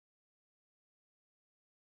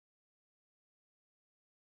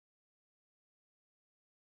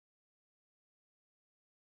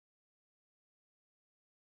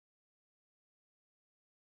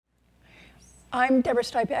I'm Deborah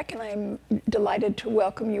Stipek, and I'm delighted to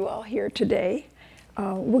welcome you all here today.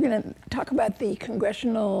 We're going to talk about the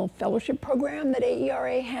Congressional Fellowship Program that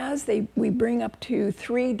AERA has. We bring up to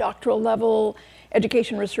 3 doctoral level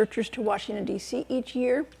education researchers to Washington, D.C. each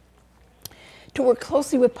year to work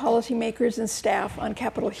closely with policymakers and staff on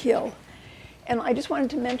Capitol Hill. And I just wanted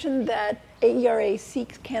to mention that AERA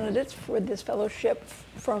seeks candidates for this fellowship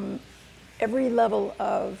from every level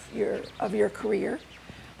of your career.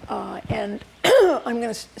 And I'm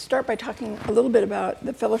going to start by talking a little bit about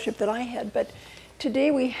the fellowship that I had. But today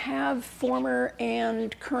we have former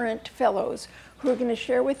and current fellows who are going to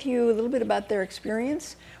share with you a little bit about their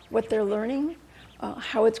experience, what they're learning,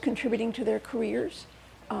 how it's contributing to their careers.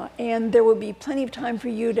 And there will be plenty of time for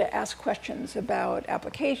you to ask questions about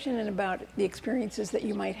application and about the experiences that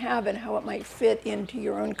you might have and how it might fit into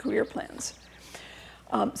your own career plans.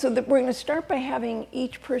 So we're going to start by having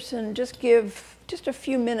each person just give just a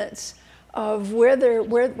few minutes of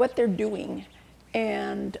what they're doing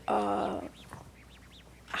and how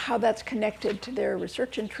that's connected to their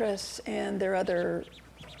research interests and their other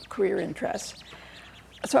career interests.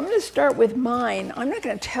 So I'm going to start with mine. I'm not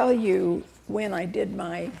going to tell you when I did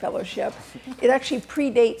my fellowship. It actually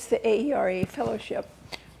predates the AERA fellowship.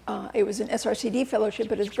 It was an SRCD fellowship,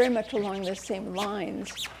 but it's very much along the same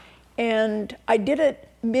lines. And I did it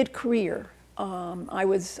mid-career. I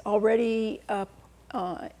was already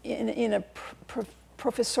in a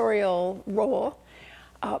professorial role,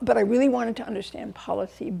 but I really wanted to understand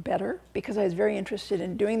policy better because I was very interested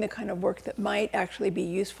in doing the kind of work that might actually be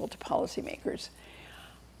useful to policymakers.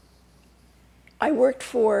 I worked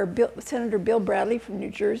for Senator Bill Bradley from New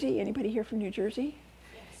Jersey. Anybody here from New Jersey?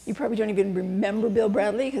 Yes. You probably don't even remember Bill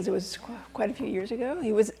Bradley because it was quite a few years ago.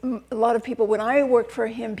 He was, a lot of people, when I worked for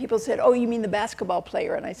him, people said, oh, you mean the basketball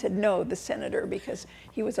player? And I said, no, the senator, because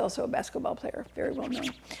he was also a basketball player, very well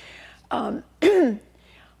known.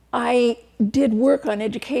 I did work on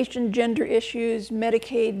education, gender issues,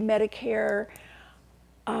 Medicaid, Medicare.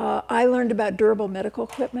 I learned about durable medical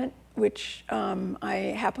equipment, which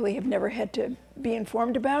I happily have never had to be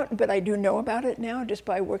informed about, but I do know about it now just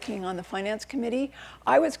by working on the Finance Committee.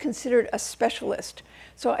 I was considered a specialist.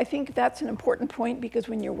 So I think that's an important point because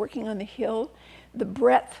when you're working on the Hill, the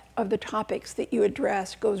breadth of the topics that you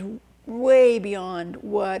address goes way beyond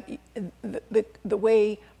what the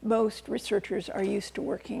way most researchers are used to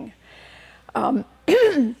working.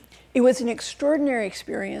 It was an extraordinary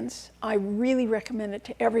experience. I really recommend it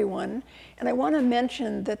to everyone. And I want to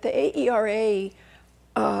mention that the AERA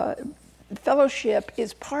fellowship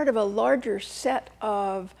is part of a larger set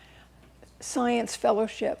of science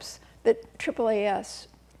fellowships that AAAS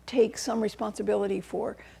takes some responsibility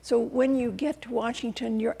for. So when you get to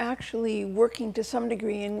Washington, you're actually working to some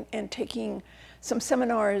degree and taking some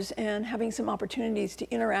seminars and having some opportunities to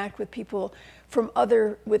interact with people from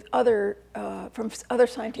other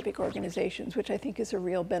scientific organizations, which I think is a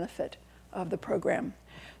real benefit of the program.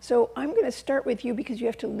 So I'm going to start with you because you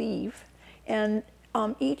have to leave, and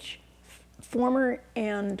each former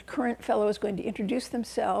and current fellow is going to introduce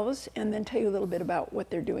themselves and then tell you a little bit about what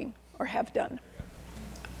they're doing or have done.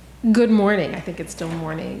 Good morning. I think it's still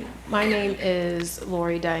morning. My name is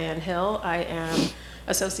Lori Diane Hill. I am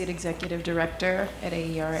Associate Executive Director at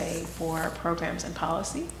AERA for Programs and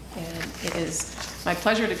Policy. And it is my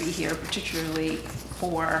pleasure to be here, particularly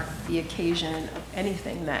for the occasion of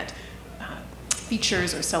anything that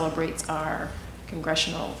features or celebrates our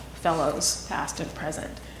congressional fellows, past and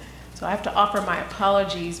present. So I have to offer my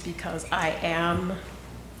apologies because I am,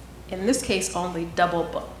 in this case, only double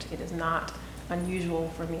booked. It is not unusual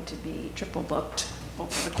for me to be triple booked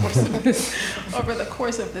over the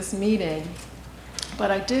course of this meeting. But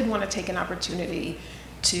I did want to take an opportunity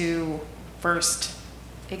to first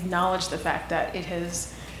acknowledge the fact that it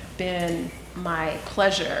has been my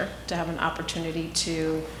pleasure to have an opportunity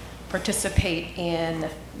to participate in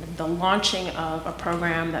the launching of a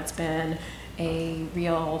program that's been a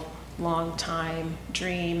real long time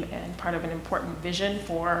dream and part of an important vision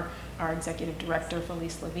for our executive director,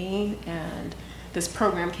 Felice Levine. And this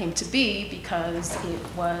program came to be because it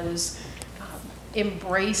was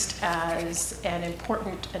embraced as an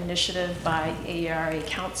important initiative by AERA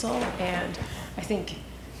Council, and I think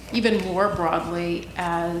even more broadly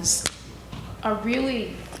as a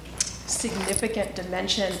really significant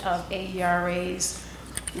dimension of AERA's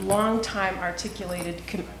long-time articulated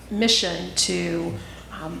mission to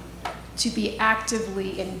be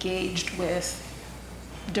actively engaged with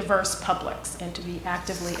diverse publics and to be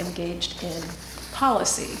actively engaged in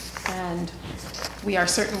policy. And we are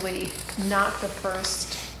certainly not the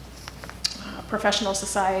first professional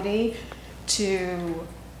society to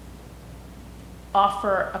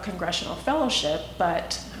offer a congressional fellowship,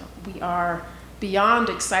 but we are beyond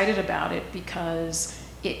excited about it because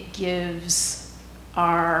it gives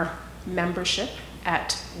our membership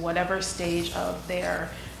at whatever stage of their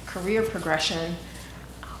career progression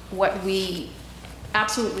what we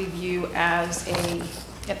absolutely view as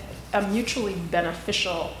a mutually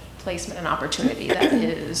beneficial placement and opportunity that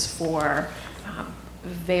is for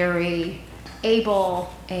very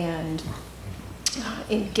able and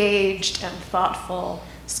engaged and thoughtful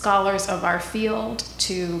scholars of our field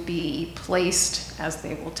to be placed, as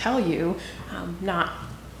they will tell you, not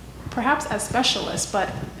perhaps as specialists, but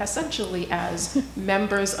essentially as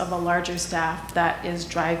members of a larger staff that is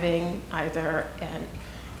driving either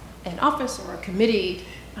an office or a committee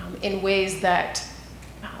in ways that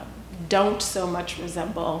don't so much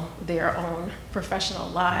resemble their own professional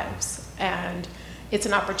lives. And it's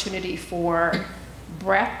an opportunity for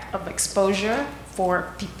breadth of exposure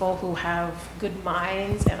for people who have good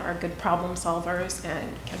minds and are good problem solvers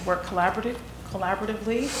and can work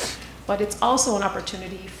collaboratively. But it's also an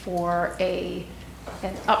opportunity for an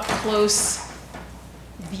up-close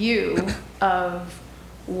view of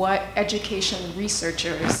what education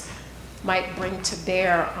researchers might bring to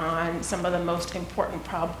bear on some of the most important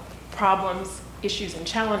problems, issues, and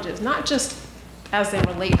challenges, not just as they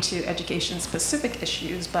relate to education-specific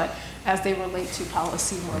issues, but as they relate to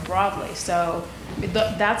policy more broadly. So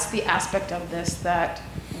that's the aspect of this that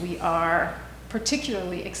we are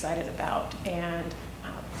particularly excited about, and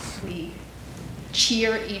we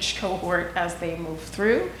cheer each cohort as they move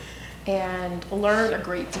through and learn a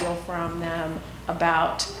great deal from them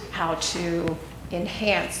about how to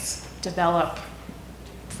enhance, develop,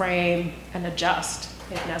 frame, and adjust,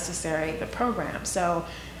 if necessary, the program. So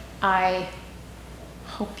I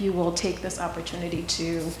hope you will take this opportunity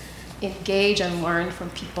to engage and learn from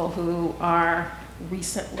people who are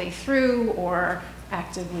recently through or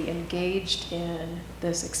actively engaged in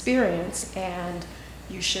this experience. And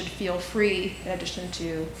you should feel free, in addition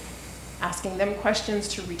to asking them questions,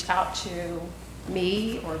 to reach out to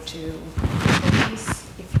me or to Elise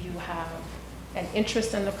if you have an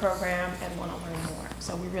interest in the program and want to learn more.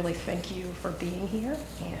 So we really thank you for being here.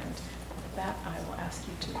 And with that, I will ask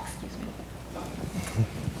you to excuse me.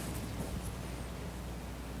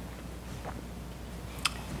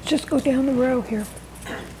 Just go down the row here.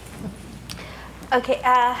 Okay,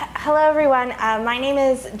 hello everyone. My name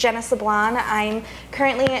is Jenna Sablon. I'm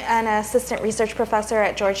currently an assistant research professor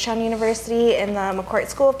at Georgetown University in the McCourt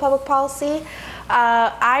School of Public Policy.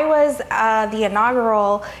 I was the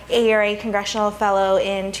inaugural AERA Congressional Fellow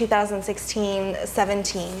in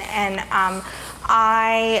 2016-17, and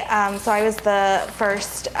so I was the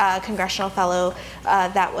first Congressional Fellow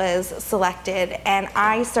that was selected, and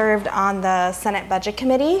I served on the Senate Budget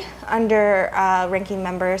Committee under Ranking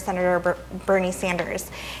Member Senator Bernie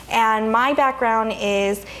Sanders. And my background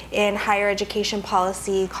is in higher education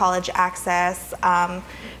policy, college access,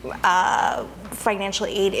 financial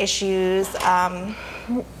aid issues,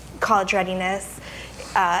 college readiness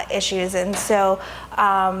issues, and so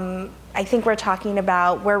I think we're talking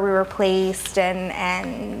about where we were placed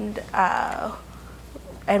and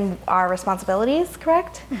our responsibilities,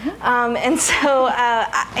 correct? Mm-hmm. And so,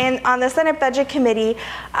 and on the Senate Budget Committee,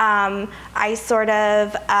 I sort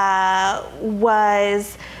of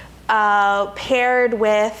was paired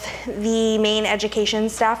with the main education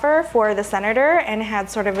staffer for the senator and had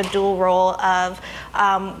sort of a dual role of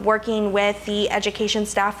working with the education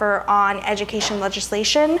staffer on education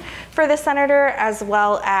legislation for the senator, as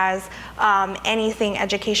well as anything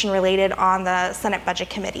education related on the Senate Budget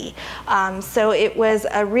Committee. So it was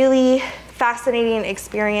a really fascinating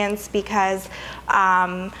experience because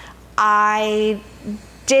I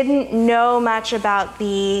didn't know much about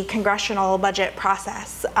the congressional budget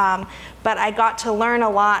process, but I got to learn a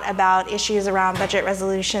lot about issues around budget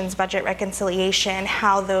resolutions, budget reconciliation,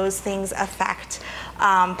 how those things affect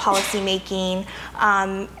policy making,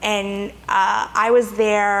 and I was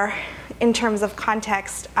there in terms of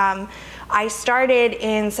context. I started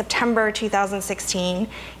in September 2016,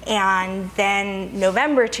 and then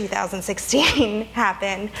November 2016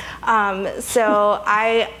 happened. So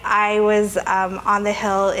I was on the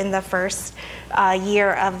Hill in the first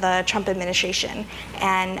year of the Trump administration,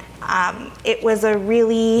 and it was a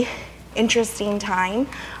really interesting time.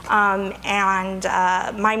 And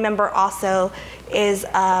my member also is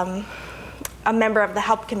a member of the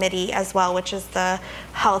HELP Committee as well, which is the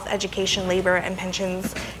Health, Education, Labor, and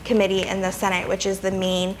Pensions Committee in the Senate, which is the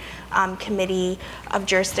main committee of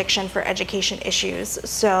jurisdiction for education issues.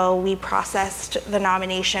 So we processed the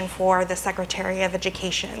nomination for the Secretary of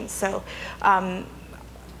Education. So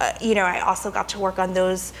I also got to work on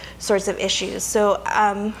those sorts of issues. So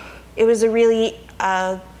it was a really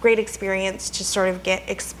great experience to sort of get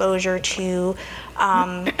exposure to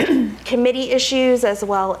committee issues as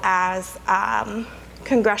well as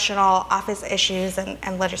congressional office issues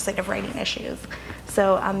and legislative writing issues.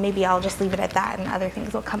 So maybe I'll just leave it at that, and other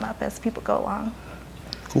things will come up as people go along.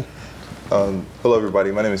 Cool. Hello, everybody.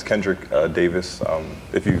 My name is Kendrick Davis.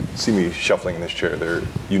 If you see me shuffling in this chair, they're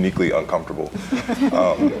uniquely uncomfortable.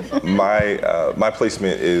 My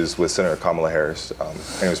placement is with Senator Kamala Harris. I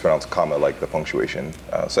think it's pronounced comma like the punctuation.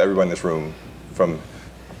 So everybody in this room, from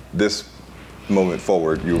this moment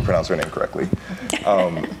forward, you will pronounce her name correctly.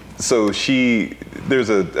 So there's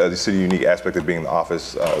a unique aspect of being in the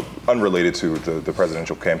office, unrelated to the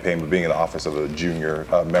presidential campaign, but being in the office of a junior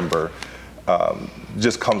member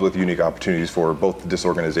just comes with unique opportunities for both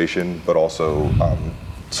disorganization, but also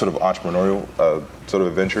sort of entrepreneurial sort of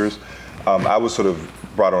adventures. I was sort of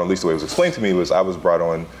brought on, at least the way it was explained to me, was I was brought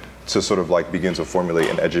on to sort of like begin to formulate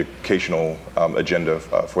an educational agenda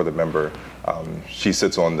for the member. She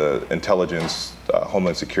sits on the Intelligence,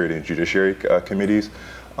 Homeland Security, and Judiciary committees.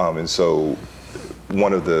 And so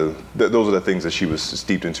those are the things that she was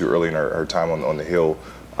steeped into early in her time on the Hill.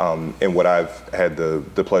 And what I've had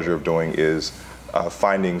the pleasure of doing is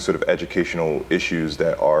finding sort of educational issues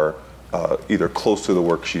that are either close to the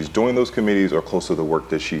work she's doing in those committees or close to the work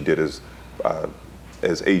that she did as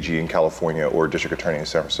AG in California or District Attorney in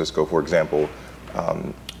San Francisco. For example,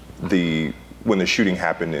 when the shooting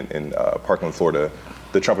happened in Parkland, Florida,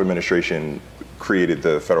 the Trump administration created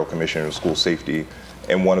the Federal Commission on School Safety.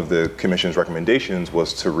 And one of the commission's recommendations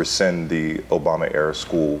was to rescind the Obama-era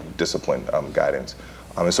school discipline guidance.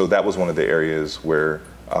 And so that was one of the areas where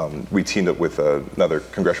we teamed up with another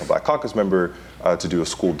Congressional Black Caucus member to do a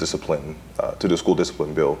school discipline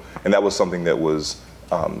bill. And that was something that was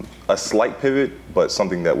a slight pivot, but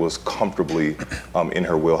something that was comfortably in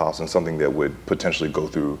her wheelhouse and something that would potentially go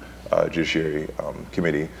through Judiciary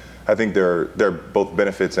Committee. I think there are both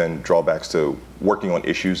benefits and drawbacks to working on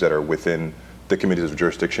issues that are within the committee's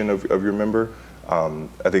jurisdiction of your member.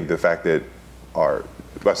 I think the fact that our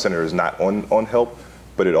senator is not on help,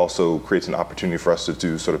 but it also creates an opportunity for us to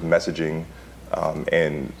do sort of messaging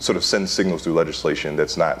and sort of send signals through legislation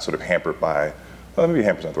that's not sort of hampered by, well, maybe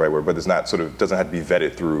hampered's not the right word, but it's not sort of, doesn't have to be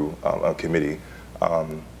vetted through a committee.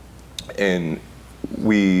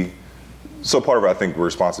 So part of, I think,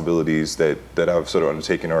 responsibilities that I've sort of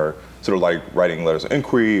undertaken are sort of like writing letters of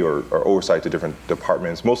inquiry or oversight to different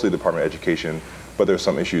departments, mostly the Department of Education, but there's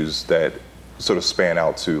some issues that sort of span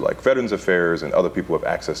out to like Veterans Affairs and other people who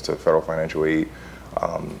have access to federal financial aid,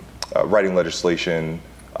 writing legislation,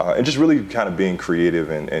 and just really kind of being creative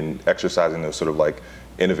and exercising those sort of like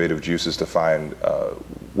innovative juices to find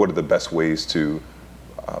what are the best ways to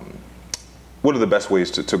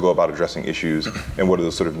go about addressing issues, and what are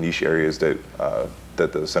the sort of niche areas that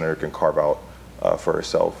the senator can carve out for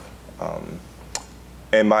herself.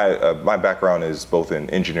 And my background is both in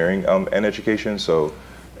engineering and education, so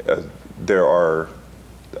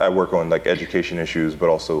I work on like education issues, but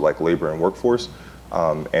also like labor and workforce,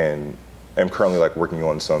 and I'm currently like working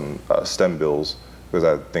on some STEM bills because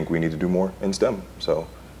I think we need to do more in STEM. So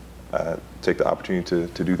take the opportunity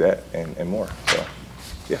to do that and more. So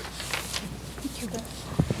yeah.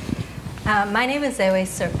 My name is Zewe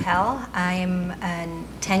Serpell. I'm a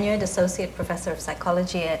tenured associate professor of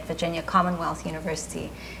psychology at Virginia Commonwealth University.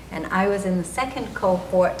 And I was in the second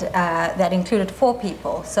cohort that included 4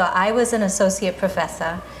 people. So I was an associate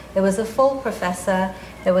professor, there was a full professor,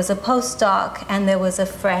 there was a postdoc, and there was a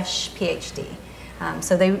fresh PhD.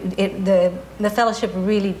 So the fellowship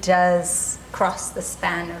really does cross the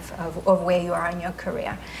span of where you are in your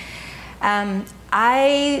career.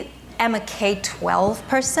 I am a K-12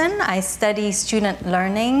 person. I study student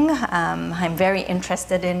learning. I'm very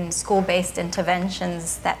interested in school-based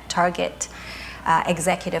interventions that target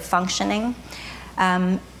executive functioning.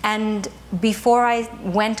 And before I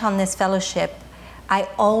went on this fellowship, I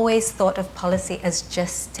always thought of policy as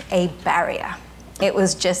just a barrier. It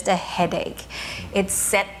was just a headache. It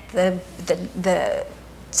set the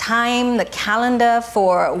time, the calendar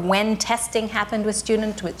for when testing happened with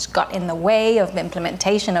students, which got in the way of the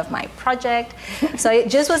implementation of my project. So it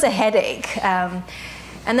just was a headache.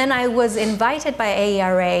 And then I was invited by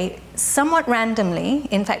AERA somewhat randomly.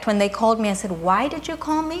 In fact, when they called me, I said, "Why did you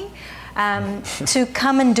call me?" To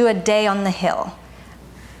come and do a day on the Hill.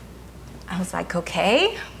 I was like,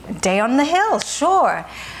 okay, a day on the Hill, sure.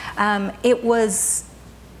 It was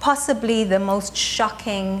possibly the most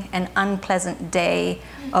shocking and unpleasant day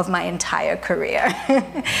of my entire career.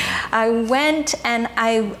 I went and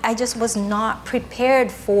I just was not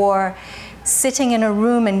prepared for sitting in a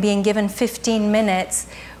room and being given 15 minutes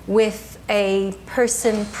with a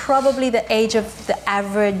person probably the age of the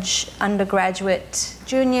average undergraduate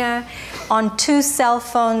junior on 2 cell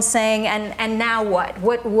phones saying, and now what?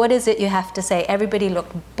 What is it you have to say? Everybody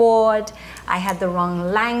looked bored. I had the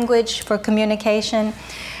wrong language for communication.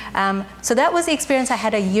 So that was the experience I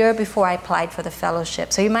had a year before I applied for the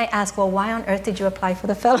fellowship. So you might ask, well, why on earth did you apply for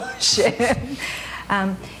the fellowship?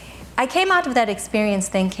 I came out of that experience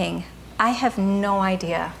thinking, I have no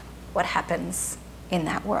idea what happens in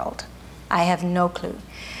that world. I have no clue.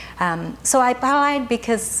 So I applied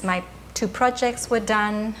because my 2 projects were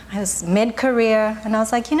done. I was mid-career, and I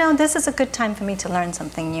was like, you know, this is a good time for me to learn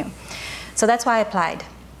something new. So that's why I applied.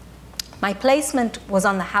 My placement was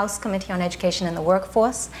on the House Committee on Education and the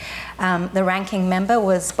Workforce. The ranking member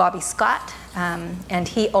was Bobby Scott, and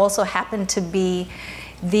he also happened to be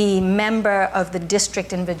the member of the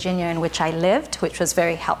district in Virginia in which I lived, which was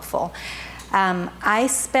very helpful. I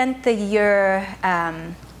spent the year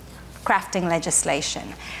crafting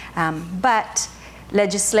legislation, but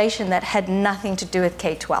legislation that had nothing to do with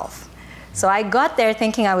K-12. So I got there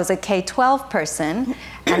thinking I was a K-12 person,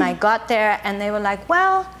 and I got there and they were like,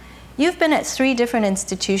 well, you've been at 3 different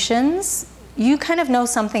institutions. You kind of know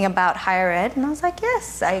something about higher ed. And I was like,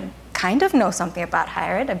 yes, I kind of know something about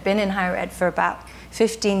higher ed. I've been in higher ed for about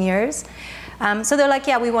 15 years. So they're like,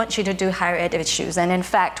 yeah, we want you to do higher ed issues. And in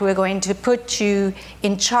fact, we're going to put you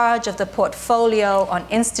in charge of the portfolio on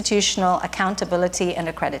institutional accountability and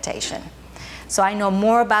accreditation. So I know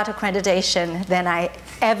more about accreditation than I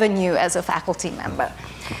ever knew as a faculty member.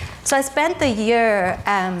 So I spent the year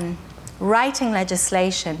writing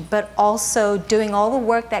legislation, but also doing all the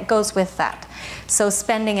work that goes with that. So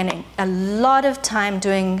spending a lot of time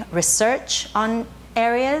doing research on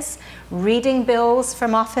areas, reading bills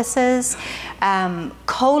from offices,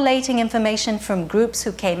 collating information from groups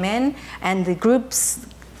who came in, and the groups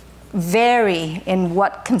vary in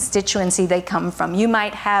what constituency they come from. You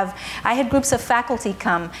might have, I had groups of faculty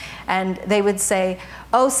come and they would say,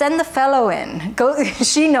 oh, send the fellow in, go,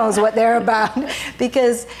 she knows what they're about,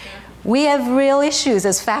 because we have real issues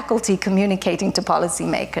as faculty communicating to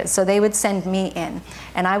policymakers. So they would send me in,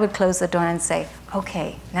 and I would close the door and say,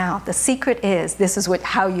 okay, now the secret is, this is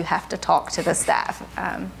how you have to talk to the staff.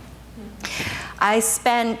 I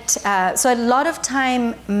spent so a lot of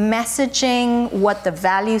time messaging what the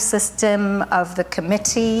value system of the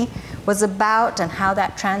committee was about and how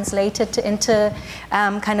that translated into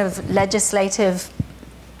kind of legislative,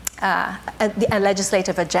 a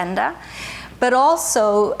legislative agenda. But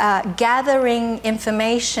also gathering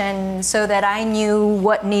information so that I knew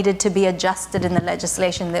what needed to be adjusted in the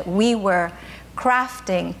legislation that we were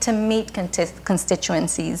crafting to meet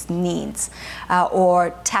constituencies' needs,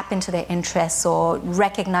 or tap into their interests, or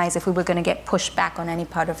recognize if we were going to get pushback on any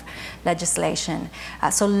part of legislation.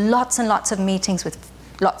 So lots and lots of meetings with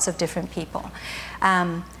lots of different people.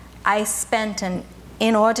 I spent an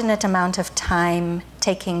inordinate amount of time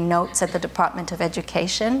taking notes at the Department of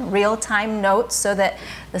Education, real-time notes, so that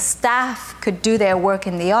the staff could do their work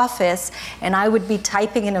in the office, and I would be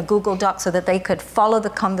typing in a Google Doc so that they could follow the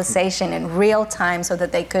conversation in real time, so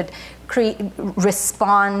that they could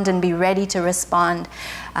respond and be ready to respond.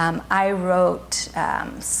 I wrote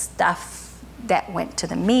stuff that went to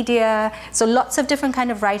the media, so lots of different kind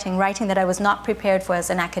of writing that I was not prepared for as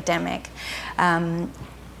an academic.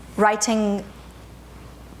 Writing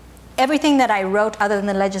everything that I wrote other than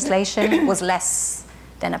the legislation was less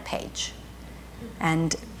than a page.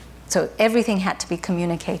 And so everything had to be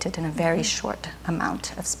communicated in a very short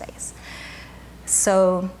amount of space.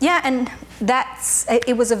 So yeah, and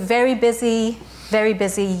it was a very busy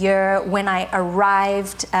year. When I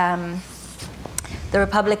arrived, the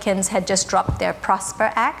Republicans had just dropped their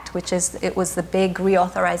PROSPER Act, it was the big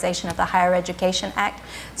reauthorization of the Higher Education Act.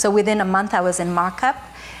 So within a month I was in markup.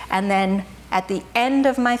 And then at the end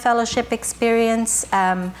of my fellowship experience,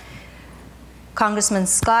 Congressman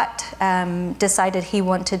Scott decided he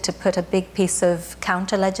wanted to put a big piece of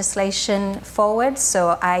counter legislation forward.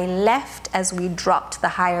 So I left as we dropped the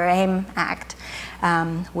Higher Aim Act,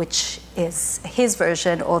 which is his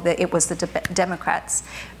version, or it was the Democrats'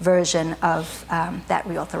 version of that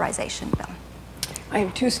reauthorization bill. I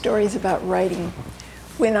have 2 stories about writing.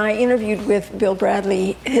 When I interviewed with Bill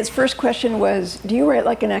Bradley, his first question was, do you write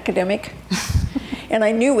like an academic? And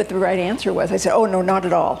I knew what the right answer was. I said, oh, no, not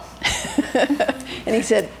at all. And he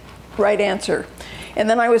said, right answer. And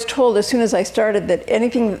then I was told as soon as I started that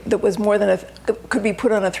anything that was more than could be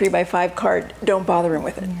put on a 3x5 card, don't bother him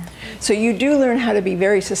with it. Yeah. So you do learn how to be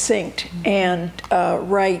very succinct and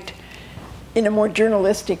write in a more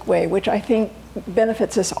journalistic way, which I think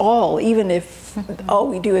benefits us all, even if all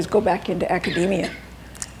we do is go back into academia.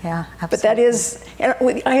 Yeah, absolutely. But that is,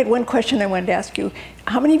 and I had one question I wanted to ask you.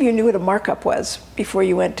 How many of you knew what a markup was before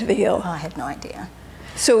you went to the Hill? Oh, I had no idea.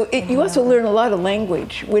 So you also learn a lot of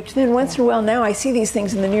language, which then once in a while now I see these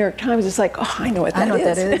things in the New York Times. It's like, oh, I know what that is. I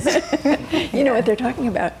know what that is. You know what they're talking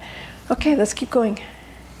about. Okay, let's keep going.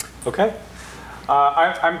 Okay.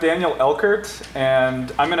 I'm Daniel Elkert,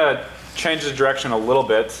 and I'm going to change the direction a little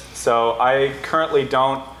bit. So I currently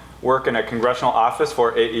don't work in a congressional office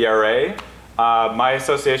for AERA. My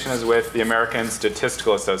association is with the American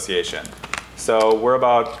Statistical Association. So we're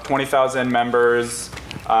about 20,000 members,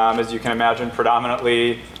 as you can imagine,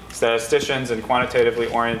 predominantly statisticians and quantitatively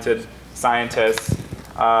oriented scientists.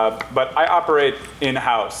 But I operate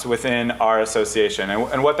in-house within our association.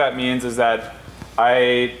 And what that means is that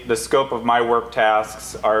the scope of my work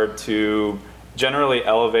tasks are to generally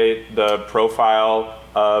elevate the profile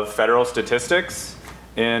of federal statistics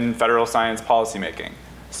in federal science policymaking.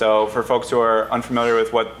 So for folks who are unfamiliar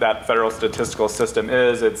with what that federal statistical system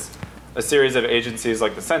is, it's a series of agencies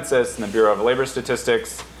like the Census and the Bureau of Labor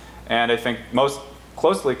Statistics. And I think most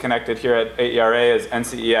closely connected here at AERA is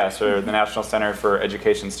NCES, or the National Center for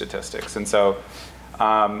Education Statistics. And so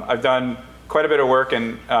I've done quite a bit of work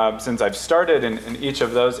since I've started in each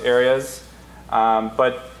of those areas.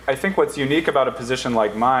 But I think what's unique about a position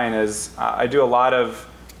like mine is I do a lot of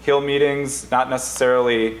Hill meetings, not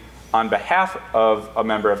necessarily on behalf of a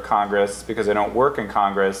member of Congress, because I don't work in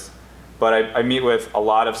Congress, but I meet with a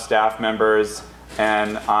lot of staff members,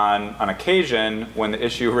 and on occasion, when the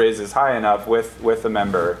issue raises high enough, with a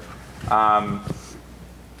member.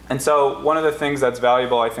 And so one of the things that's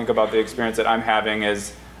valuable, I think, about the experience that I'm having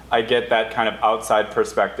is I get that kind of outside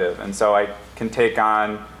perspective. And so I can take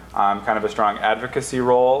on kind of a strong advocacy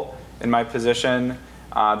role in my position.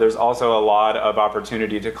 There's also a lot of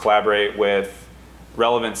opportunity to collaborate with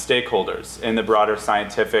relevant stakeholders in the broader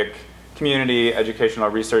scientific community, educational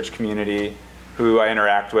research community, who I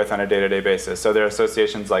interact with on a day-to-day basis. So there are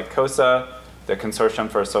associations like COSA, the Consortium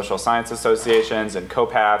for Social Science Associations, and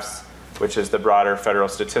COPAFS, which is the broader Federal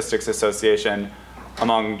Statistics Association,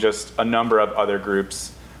 among just a number of other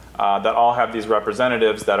groups that all have these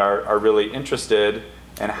representatives that are really interested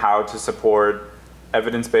in how to support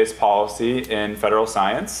evidence-based policy in federal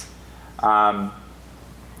science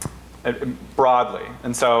broadly.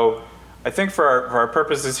 And so I think for our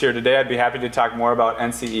purposes here today, I'd be happy to talk more about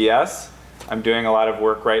NCES. I'm doing a lot of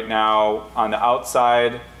work right now on the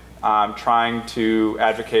outside, trying to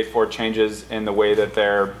advocate for changes in the way that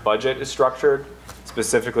their budget is structured,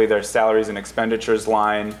 specifically their salaries and expenditures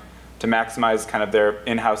line, to maximize kind of their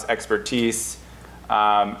in-house expertise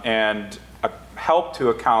and help to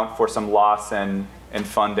account for some loss in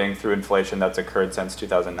funding through inflation that's occurred since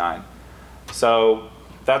 2009. So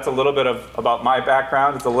that's a little bit about my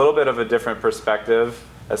background. It's a little bit of a different perspective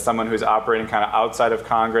as someone who's operating kind of outside of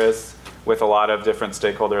Congress with a lot of different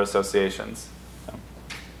stakeholder associations. So.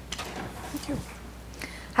 Thank you.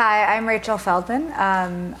 Hi, I'm Rachel Feldman.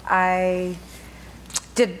 I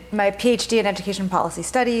did my PhD in education policy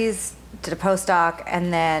studies, did a postdoc,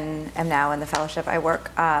 and then am now in the fellowship. I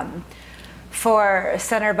work for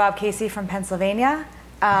Senator Bob Casey from Pennsylvania.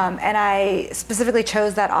 And I specifically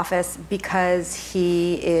chose that office because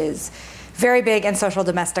he is very big in social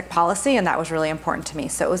domestic policy, and that was really important to me.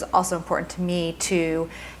 So it was also important to me to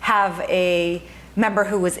have a member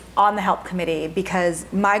who was on the HELP committee, because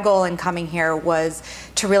my goal in coming here was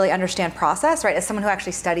to really understand process, right? As someone who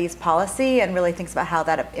actually studies policy and really thinks about how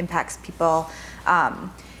that impacts people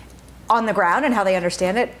on the ground and how they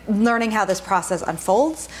understand it, learning how this process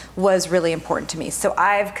unfolds was really important to me. So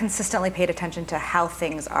I've consistently paid attention to how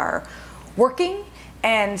things are working.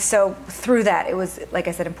 And so through that, it was, like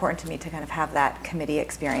I said, important to me to kind of have that committee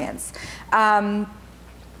experience.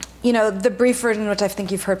 You know, the brief version, which I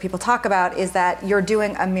think you've heard people talk about, is that you're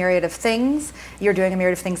doing a myriad of things. You're doing a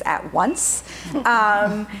myriad of things at once.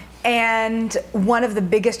 And one of the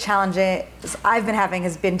biggest challenges I've been having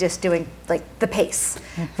has been just doing like the pace,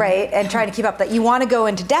 right? And trying to keep up. That you want to go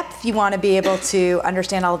into depth, you want to be able to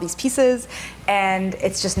understand all of these pieces, and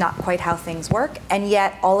it's just not quite how things work. And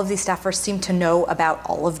yet all of these staffers seem to know about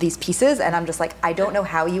all of these pieces, and I'm just like, I don't know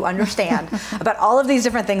how you understand about all of these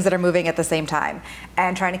different things that are moving at the same time,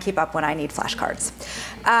 and trying to keep up when I need flashcards.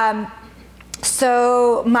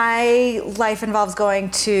 So my life involves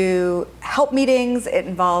going to HELP meetings, it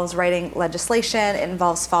involves writing legislation, it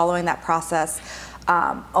involves following that process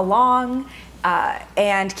along,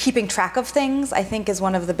 and keeping track of things, I think, is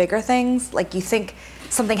one of the bigger things. Like, you think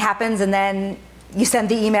something happens and then you send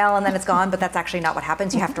the email and then it's gone, but that's actually not what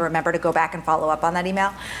happens. You have to remember to go back and follow up on that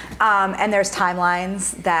email. And there's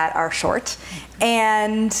timelines that are short.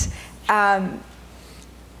 And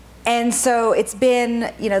so it's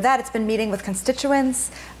been, it's been meeting with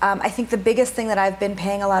constituents. I think the biggest thing that I've been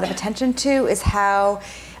paying a lot of attention to is how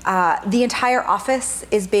the entire office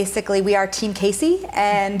is basically, we are Team Casey,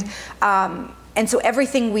 and so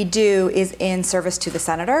everything we do is in service to the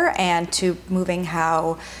senator and to moving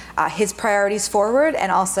how his priorities forward,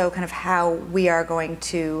 and also kind of how we are going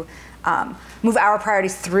to move our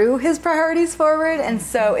priorities through his priorities forward. And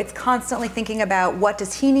so it's constantly thinking about, what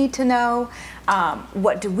does he need to know?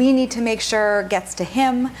 What do we need to make sure gets to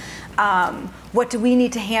him? What do we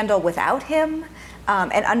need to handle without him?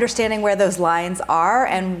 And understanding where those lines are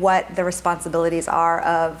and what the responsibilities are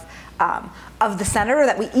of the senator,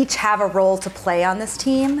 that we each have a role to play on this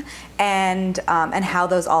team, and how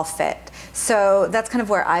those all fit. So that's kind of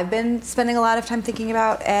where I've been spending a lot of time thinking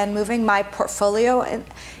about and moving. My portfolio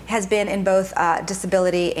has been in both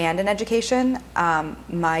disability and in education.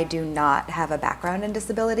 I do not have a background in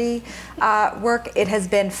disability work. It has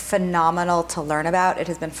been phenomenal to learn about. It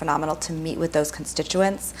has been phenomenal to meet with those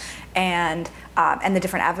constituents and the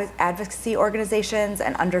different advocacy organizations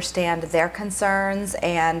and understand their concerns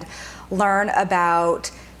and learn about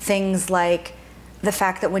things like the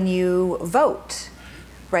fact that when you vote,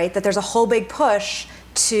 right, that there's a whole big push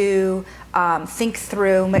to think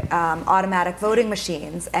through automatic voting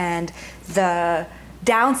machines and the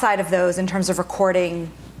downside of those in terms of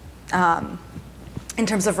recording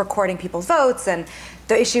people's votes. And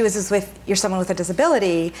the issue is with, you're someone with a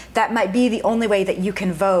disability, that might be the only way that you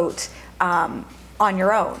can vote on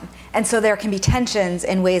your own. And so there can be tensions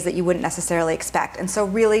in ways that you wouldn't necessarily expect. And so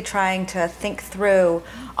really trying to think through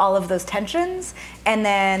all of those tensions, and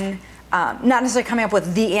then not necessarily coming up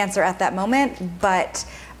with the answer at that moment, but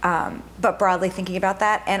broadly thinking about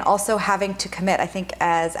that, and also having to commit. I think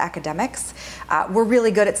as academics, we're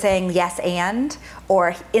really good at saying yes and,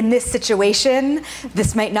 or in this situation,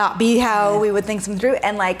 this might not be how we would think something through.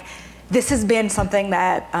 And like, this has been something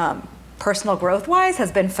that personal growth-wise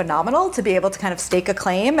has been phenomenal, to be able to kind of stake a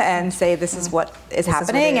claim and say, this is what is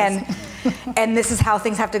happening, and this is how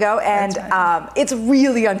things have to go. And it's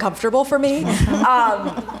really uncomfortable for me,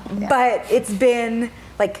 but it's been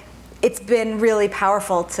really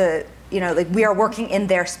powerful to, we are working in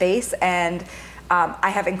their space, and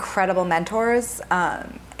I have incredible mentors,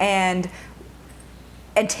 and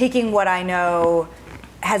taking what I know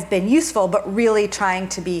has been useful, but really trying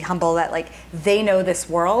to be humble that they know this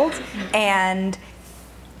world, and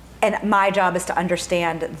my job is to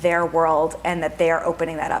understand their world, and that they are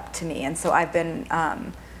opening that up to me. And so I've been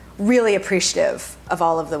really appreciative of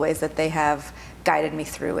all of the ways that they have guided me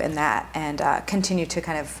through in that, and continue to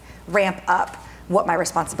kind of ramp up what my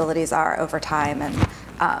responsibilities are over time. And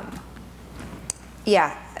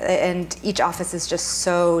and each office is just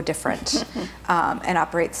so different and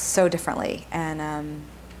operates so differently. And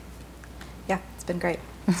it's been great.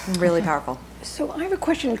 It's been really powerful. So I have a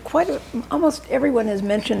question. Almost everyone has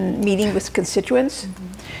mentioned meeting with constituents.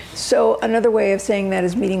 So another way of saying that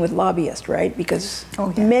is meeting with lobbyists, right? Because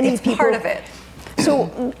many people, part of it. So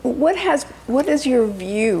what is your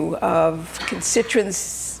view of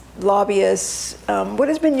constituents, lobbyists? What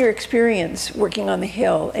has been your experience working on the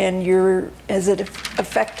Hill, and has it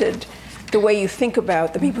affected the way you think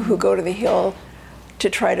about the people who go to the Hill to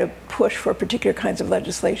try to push for particular kinds of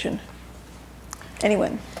legislation?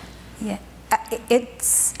 Anyone? Yeah,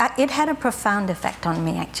 it had a profound effect on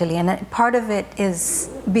me, actually, and part of it is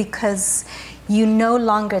because you no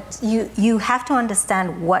longer, you have to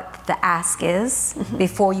understand what the ask is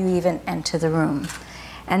before you even enter the room.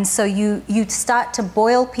 And so you start to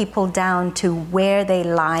boil people down to where they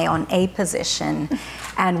lie on a position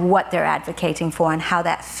and what they're advocating for and how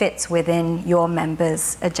that fits within your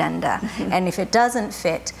members' agenda. And if it doesn't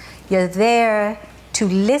fit, you're there to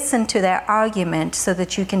listen to their argument so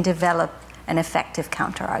that you can develop an effective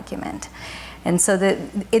counter-argument. And so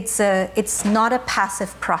it's not a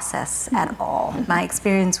passive process at all. My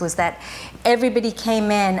experience was that everybody came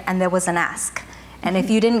in and there was an ask. And if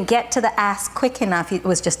you didn't get to the ask quick enough, it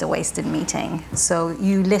was just a wasted meeting. So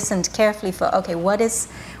you listened carefully for, okay, what is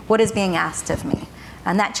being asked of me?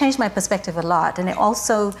 And that changed my perspective a lot. And it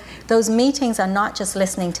also, those meetings are not just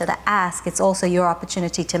listening to the ask, it's also your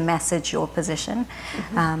opportunity to message your position.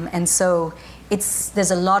 And so there's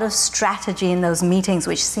a lot of strategy in those meetings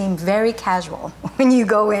which seem very casual when you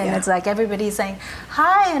go in. It's like everybody's saying,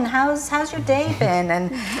 hi, and how's your day been?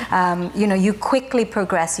 And you quickly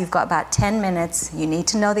progress. You've got about 10 minutes. You need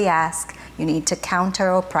to know the ask. You need to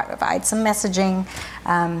counter or provide some messaging.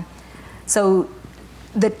 So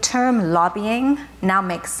the term lobbying now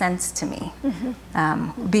makes sense to me.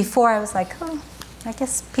 Before I was like, oh, I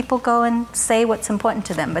guess people go and say what's important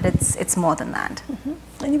to them, but it's more than that.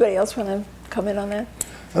 Anybody else want to comment on that?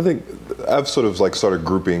 I think I've sort of like started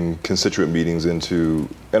grouping constituent meetings into,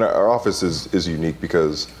 and our office is unique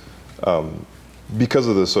because of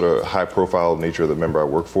the sort of high profile nature of the member I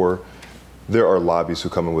work for. There are lobbyists who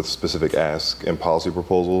come in with specific asks and policy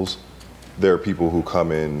proposals. There are people who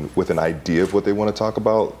come in with an idea of what they want to talk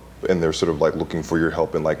about, and they're sort of like looking for your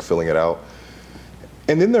help in like filling it out.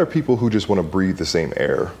 And then there are people who just want to breathe the same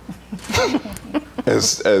air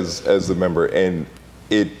as the member, and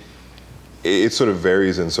it sort of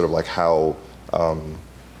varies in sort of like how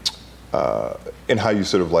and how you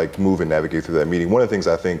sort of like move and navigate through that meeting. One of the things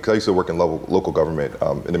I think, 'cause I used to work in local government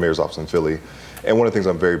in the mayor's office in Philly, and one of the things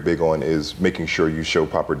I'm very big on is making sure you show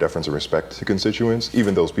proper deference and respect to constituents,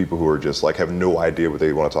 even those people who are just like have no idea what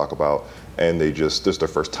they want to talk about, and this is their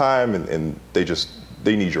first time, and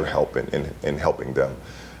they need your help in helping them,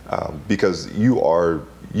 because you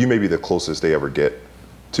may be the closest they ever get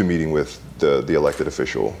to meeting with the elected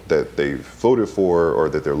official that they voted for or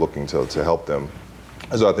that they're looking to help them.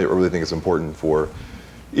 So I really think it's important for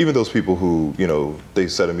even those people who, they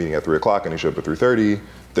set a meeting at 3 o'clock and they show up at 3:30,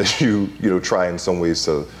 that you try in some ways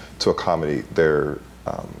to accommodate their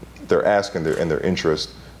ask and their interest,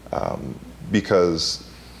 because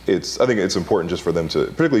I think it's important just for them to,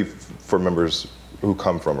 particularly for members who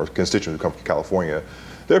come from, or constituents who come from California,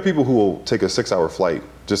 there are people who will take a 6-hour flight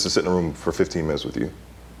just to sit in a room for 15 minutes with you.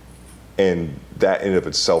 And that in and of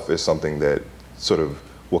itself is something that sort of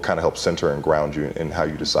will kind of help center and ground you in how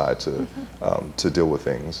you decide to deal with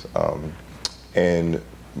things. And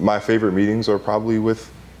my favorite meetings are probably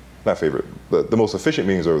not favorite, but the most efficient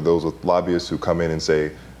meetings are those with lobbyists who come in and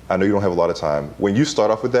say, I know you don't have a lot of time. When you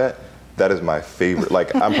start off with that is my favorite.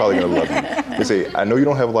 Like, I'm probably gonna love you. They say, I know you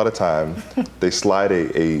don't have a lot of time. They slide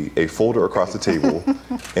a folder across the table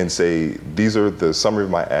and say, these are the summary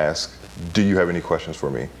of my ask. Do you have any questions for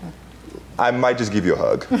me? I might just give you a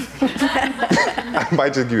hug. I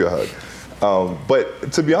might just give you a hug.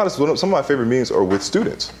 But to be honest, some of my favorite meetings are with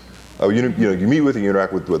students. You meet with and you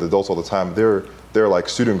interact with adults all the time. They're like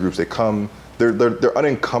student groups. They come. They're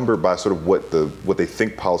unencumbered by sort of what they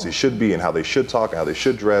think policy should be and how they should talk and how they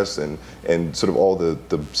should dress and sort of all the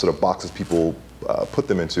sort of boxes people put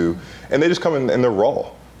them into. And they just come in and they're raw.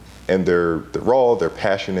 And they're raw. They're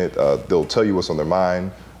passionate. They'll tell you what's on their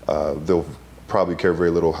mind. They'll probably care very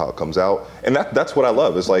little how it comes out, and that's what I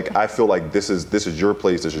love. It's like I feel like this is your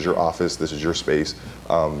place, this is your office, this is your space,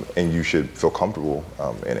 and you should feel comfortable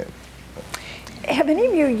in it. Have any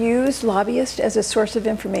of you used lobbyists as a source of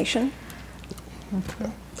information?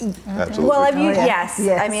 Absolutely. Well, I've used, Yes.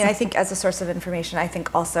 I mean, I think as a source of information, I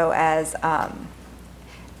think also as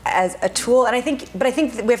a tool, and I think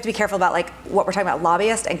we have to be careful about like what we're talking about,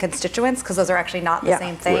 lobbyists and constituents, because those are actually not the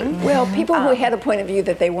same thing. Right. Well, people who had a point of view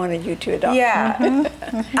that they wanted you to adopt. Yeah.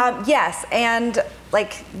 Yes, and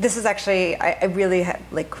like this is actually I really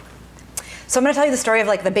like. So I'm going to tell you the story of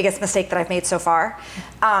like the biggest mistake that I've made so far,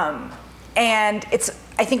 and it's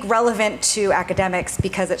I think relevant to academics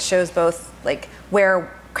because it shows both like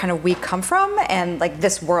where kind of we come from and like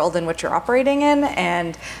this world in which you're operating in,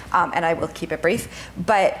 and I will keep it brief.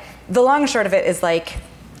 But the long and short of it is like,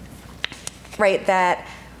 right, that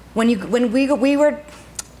we're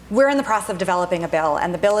in the process of developing a bill,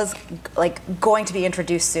 and the bill is like going to be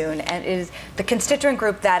introduced soon, and it is the constituent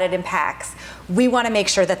group that it impacts. We want to make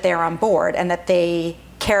sure that they're on board and that they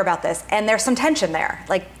care about this, and there's some tension there.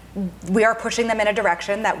 Like, we are pushing them in a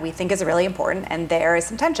direction that we think is really important, and there is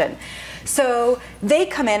some tension. So they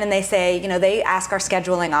come in and they say, they ask our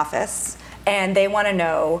scheduling office, and they want to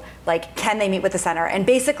know, like, can they meet with the senator? And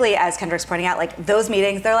basically, as Kendrick's pointing out, like those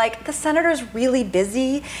meetings, they're like, the senator's really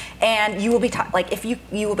busy, and you will be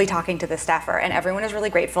you will be talking to the staffer, and everyone is really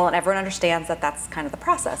grateful, and everyone understands that that's kind of the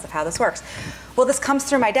process of how this works. Well, this comes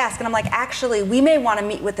through my desk, and I'm like, actually, we may want to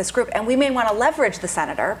meet with this group, and we may want to leverage the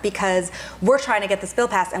senator because we're trying to get this bill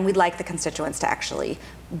passed, and we'd like the constituents to actually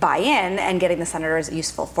buy in, and getting the senator is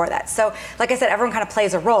useful for that. So, like I said, everyone kind of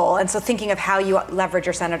plays a role, and so thinking of how you leverage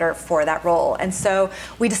your senator for that role. And so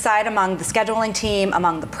we decide among the scheduling team,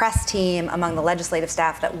 among the press team, among the legislative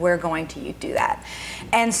staff that we're going to do that.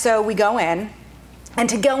 And so we go in, and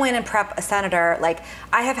to go in and prep a senator, like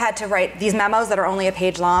I have had to write these memos that are only a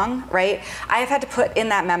page long, right? I have had to put in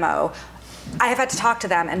that memo, I have had to talk to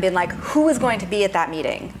them and been like, who is going to be at that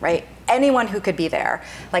meeting, right? Anyone who could be there.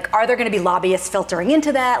 Like, are there going to be lobbyists filtering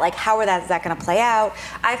into that? Like, how is that going to play out?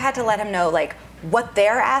 I've had to let him know, like, what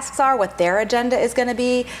their asks are, what their agenda is going to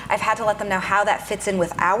be. I've had to let them know how that fits in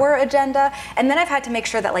with our agenda. And then I've had to make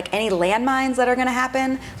sure that like any landmines that are going to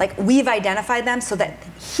happen, like we've identified them so that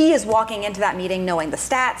he is walking into that meeting knowing the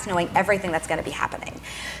stats, knowing everything that's going to be happening.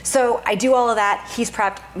 So I do all of that. He's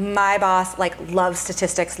prepped. My boss like loves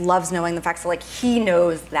statistics, loves knowing the facts. So like he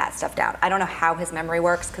knows that stuff down. I don't know how his memory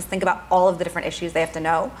works, because think about all of the different issues they have to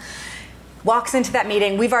know. Walks into that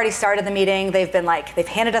meeting. We've already started the meeting. They've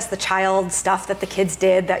handed us the child stuff that the kids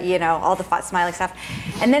did, that, you know, all the smiley stuff.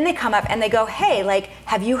 And then they come up and they go, hey, like,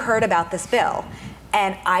 have you heard about this bill?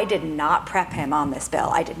 And I did not prep him on this bill.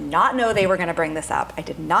 I did not know they were going to bring this up. I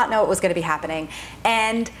did not know it was going to be happening.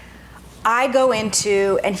 And I go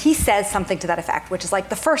into, and he says something to that effect, which is like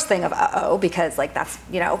the first thing of uh-oh, because like that's,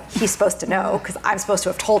 you know, he's supposed to know, because I'm supposed to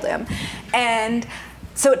have told him. And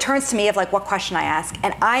so it turns to me of like what question I ask,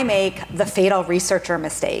 and I make the fatal researcher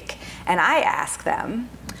mistake. And I ask them,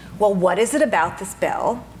 well, what is it about this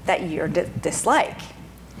bill that you dislike?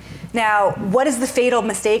 Now, what is the fatal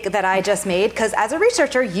mistake that I just made? Because as a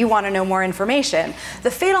researcher, you want to know more information.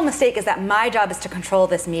 The fatal mistake is that my job is to control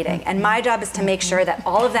this meeting, and my job is to make sure that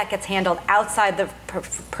all of that gets handled outside the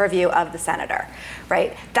purview of the senator,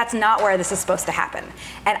 right? That's not where this is supposed to happen.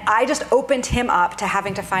 And I just opened him up to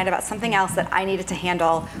having to find about something else that I needed to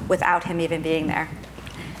handle without him even being there.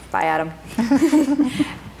 Bye, Adam.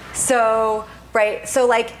 So, right, so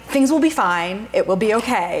like things will be fine, it will be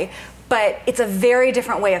okay. But it's a very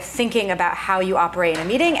different way of thinking about how you operate in a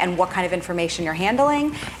meeting and what kind of information you're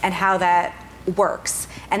handling and how that works.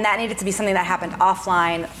 And that needed to be something that happened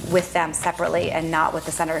offline with them separately and not with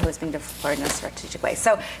the senator who was being deployed in a strategic way.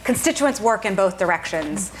 So constituents work in both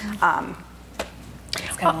directions. I'm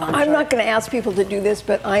not going to ask people to do this,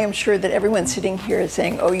 but I am sure that everyone sitting here is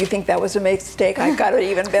saying, oh, you think that was a mistake? I've got an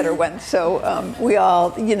even better one. So we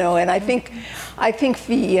all, you know, and I think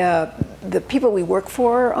the people we work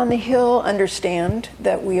for on the Hill understand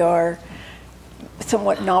that we are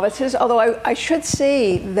somewhat novices, although I should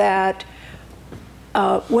say that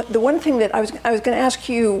the one thing that I was going to ask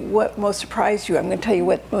you what most surprised you. I'm going to tell you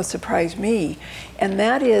what most surprised me, and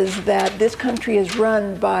that is that this country is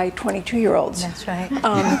run by 22-year-olds. That's right. So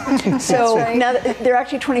that's right. Now they're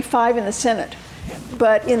actually 25 in the Senate,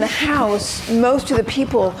 but in the House, most of the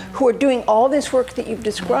people who are doing all this work that you've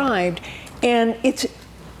described, and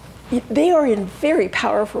they are in very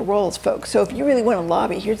powerful roles, folks. So if you really want to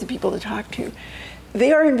lobby, here's the people to talk to.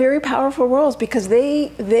 They are in very powerful roles because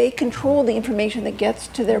they control the information that gets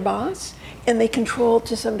to their boss, and they control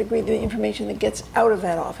to some degree the information that gets out of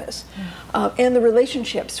that office, and the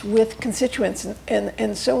relationships with constituents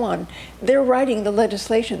and so on. They're writing the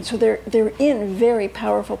legislation, so they're in very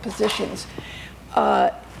powerful positions.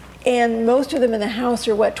 And most of them in the House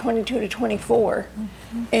are, what, 22 to 24,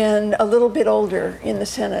 and a little bit older in the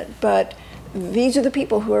Senate. But these are the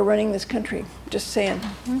people who are running this country, just saying.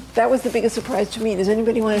 That was the biggest surprise to me. Does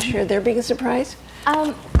anybody want to share their biggest surprise?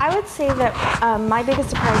 I would say that my biggest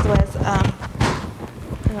surprise was,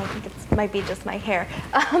 I think it might be just my hair,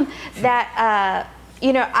 that,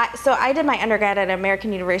 you know, so I did my undergrad at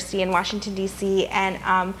American University in Washington, D.C.,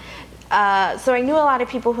 and so I knew a lot of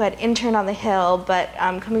people who had interned on the Hill, but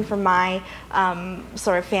coming from my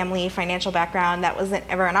sort of family financial background, that wasn't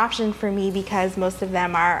ever an option for me because most of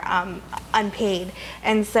them are unpaid.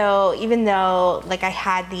 And so even though like I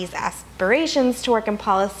had these aspirations to work in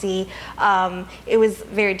policy, it was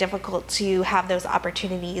very difficult to have those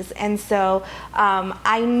opportunities. And so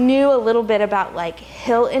I knew a little bit about like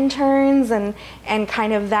Hill interns and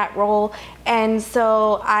kind of that role. And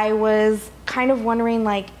so I was kind of wondering,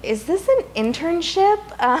 like, is this an internship?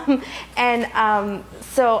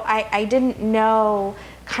 So I didn't know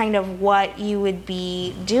kind of what you would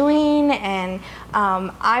be doing, and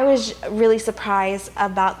I was really surprised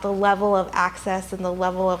about the level of access and the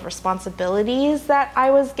level of responsibilities that I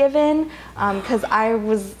was given, because I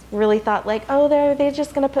was really thought like, oh, they're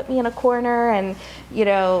just gonna put me in a corner and, you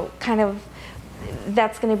know, kind of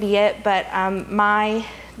that's gonna be it. But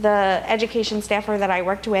the education staffer that I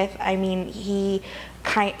worked with, I mean, he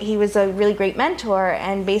was a really great mentor,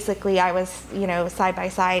 and basically I was, you know, side by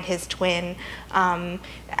side his twin,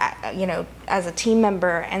 you know, as a team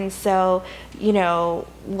member. And so, you know,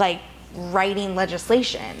 like writing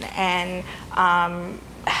legislation and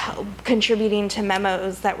contributing to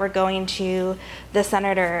memos that were going to the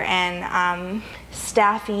senator, and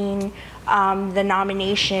staffing the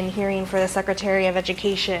nomination hearing for the Secretary of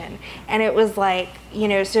Education. And it was like, you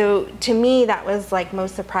know, so to me that was like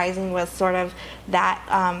most surprising, was sort of that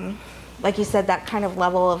like you said, that kind of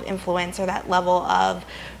level of influence or that level of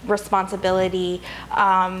responsibility,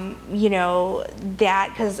 you know, that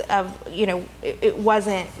because of, you know, it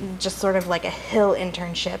wasn't just sort of like a Hill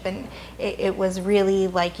internship, and it was really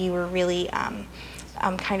like you were really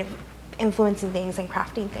kind of influencing things and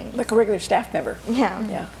crafting things. Like a regular staff member. Yeah.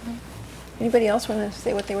 Yeah. Anybody else want to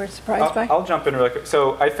say what they were surprised by? I'll jump in really quick.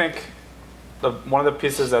 So I think one of the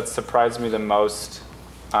pieces that surprised me the most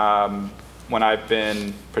when I've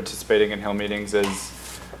been participating in Hill meetings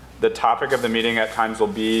is the topic of the meeting at times will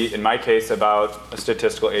be, in my case, about a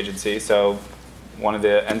statistical agency. So one of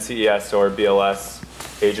the NCES or BLS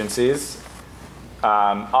agencies.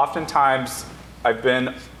 Oftentimes I've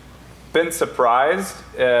been surprised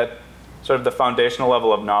at sort of the foundational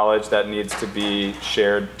level of knowledge that needs to be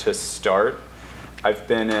shared to start. I've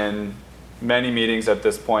been in many meetings at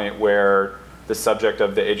this point where the subject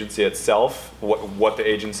of the agency itself, what the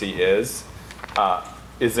agency is,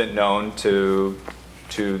 isn't known to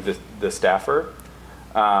the staffer.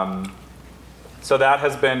 So that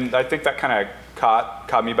has been, I think that kind of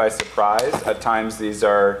caught me by surprise. At times these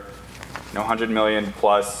are, you know, $100 million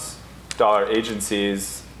plus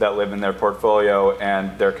agencies that live in their portfolio,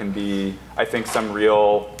 and there can be, I think, some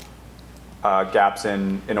real gaps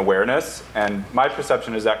in awareness. And my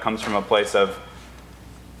perception is that comes from a place of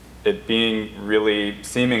it being really,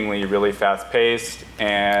 seemingly really fast-paced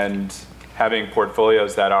and having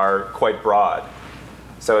portfolios that are quite broad.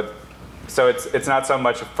 So it's not so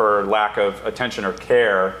much for lack of attention or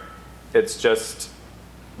care, it's just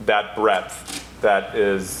that breadth that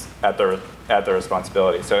is at the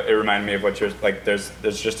responsibility. So it reminded me of what you're, like, there's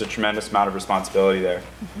just a tremendous amount of responsibility there.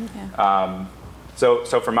 Mm-hmm. Yeah. So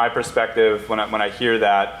from my perspective, when I hear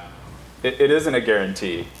that, it isn't a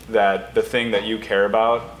guarantee that the thing that you care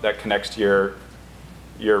about that connects to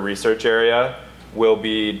your research area will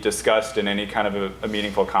be discussed in any kind of a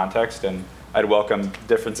meaningful context. And I'd welcome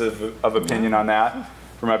differences of opinion on that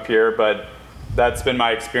from up here, but that's been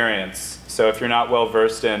my experience. So if you're not well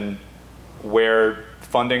versed in where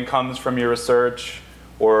funding comes from your research,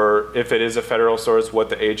 or if it is a federal source, what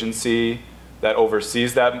the agency that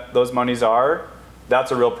oversees those monies are,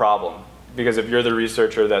 that's a real problem. Because if you're the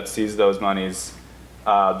researcher that sees those monies,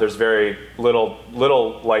 there's very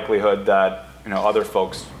little likelihood that, you know, other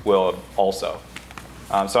folks will also.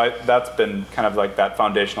 So that's been kind of like that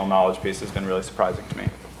foundational knowledge piece has been really surprising to me.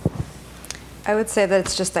 I would say that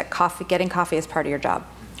it's just that getting coffee is part of your job.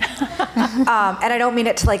 And I don't mean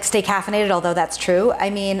it to like stay caffeinated, although that's true. I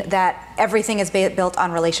mean that everything is built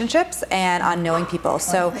on relationships and on knowing people.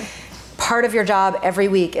 So part of your job every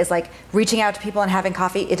week is like reaching out to people and having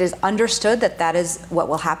coffee. It is understood that that is what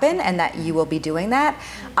will happen and that you will be doing that.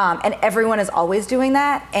 And everyone is always doing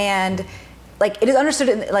that. And like it is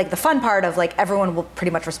understood, like the fun part of like everyone will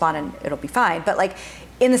pretty much respond and it'll be fine. But like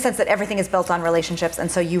in the sense that everything is built on relationships,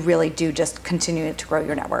 and so you really do just continue to grow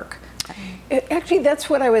your network. Actually,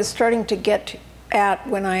 that's what I was starting to get at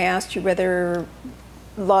when I asked you whether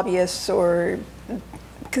lobbyists or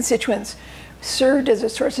constituents served as a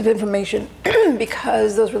source of information,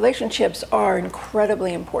 because those relationships are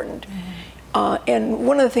incredibly important. And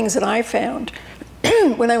one of the things that I found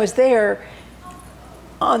when I was there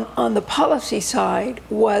on the policy side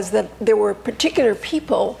was that there were particular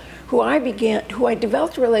people who I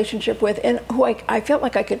developed a relationship with and who I felt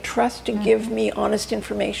like I could trust to give me honest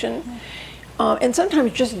information. And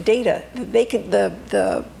sometimes just data.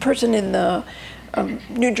 The person in the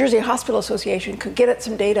New Jersey Hospital Association could get at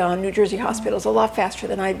some data on New Jersey hospitals a lot faster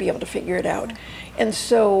than I'd be able to figure it out. And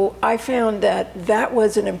so I found that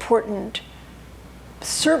was an important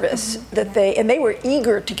service that they were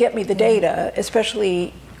eager to get me the data,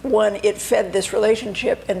 especially one, it fed this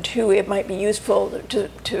relationship, and two, it might be useful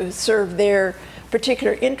to serve their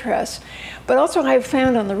particular interests. But also I've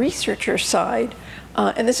found on the researcher side,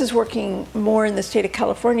 and this is working more in the state of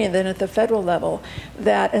California than at the federal level,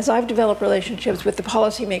 that as I've developed relationships with the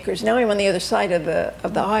policymakers, now I'm on the other side of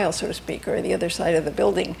the aisle, so to speak, or the other side of the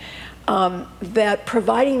building, that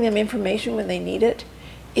providing them information when they need it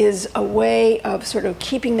is a way of sort of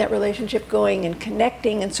keeping that relationship going and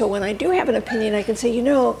connecting. And so when I do have an opinion, I can say, you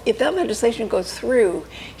know, if that legislation goes through,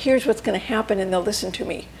 here's what's going to happen, and they'll listen to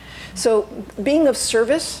me. So being of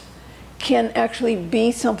service can actually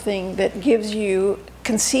be something that gives you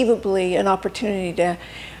conceivably an opportunity to,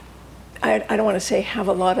 I don't want to say have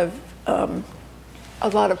a lot of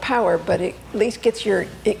power, but it at least gets your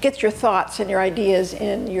thoughts and your ideas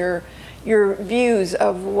and your views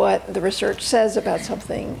of what the research says about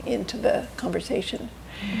something into the conversation.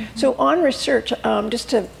 So on research, just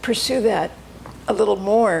to pursue that a little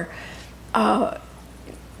more,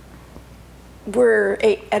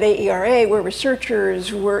 at AERA, we're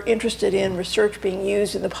researchers, we're interested in research being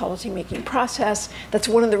used in the policymaking process. That's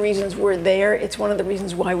one of the reasons we're there. It's one of the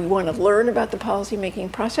reasons why we want to learn about the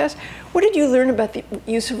policymaking process. What did you learn about the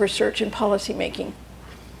use of research in policymaking?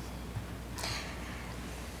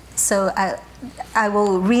 So I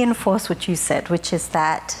will reinforce what you said, which is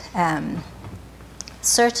that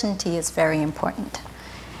certainty is very important.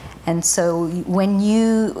 And so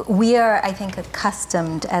we are, I think,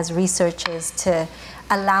 accustomed as researchers to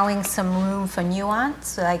allowing some room for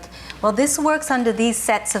nuance. Like, well, this works under these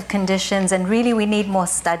sets of conditions, and really we need more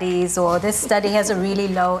studies, or this study has a really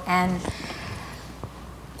low end.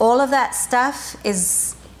 All of that stuff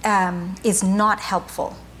is not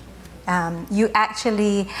helpful.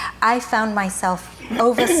 I found myself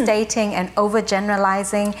overstating and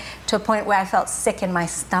overgeneralizing to a point where I felt sick in my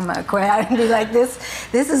stomach, where I'd be like, this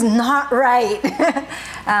is not right.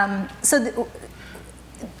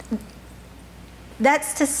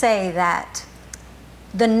 That's to say that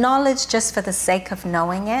the knowledge just for the sake of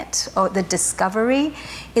knowing it, or the discovery,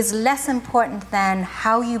 is less important than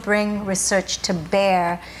how you bring research to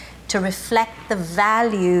bear to reflect the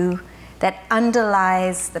value that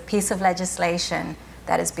underlies the piece of legislation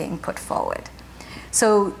that is being put forward.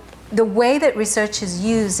 So the way that research is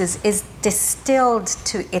used is distilled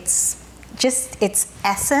to its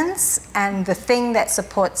essence and the thing that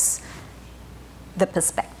supports the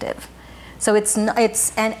perspective. So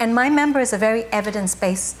and my member is a very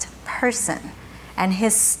evidence-based person, and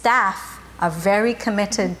his staff are very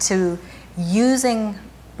committed to using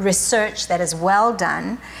research that is well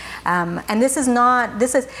done. And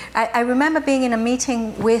I remember being in a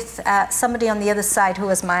meeting with somebody on the other side who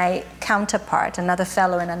was my counterpart, another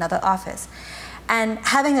fellow in another office, and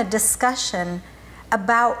having a discussion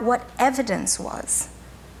about what evidence was.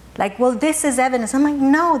 Like, well, this is evidence. I'm like,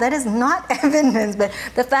 no, that is not evidence. But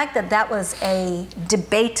the fact that that was a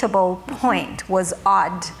debatable point was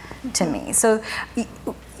odd to me. So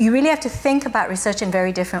you really have to think about research in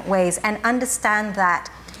very different ways and understand that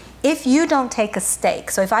if you don't take a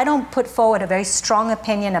stake, so if I don't put forward a very strong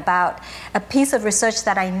opinion about a piece of research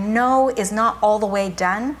that I know is not all the way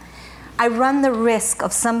done, I run the risk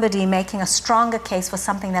of somebody making a stronger case for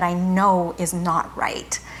something that I know is not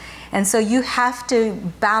right. And so you have to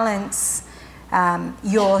balance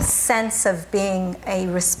your sense of being a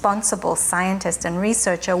responsible scientist and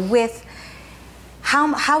researcher with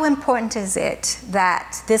how important is it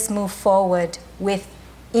that this move forward with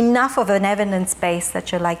enough of an evidence base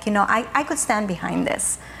that you're like, I could stand behind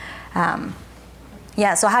this.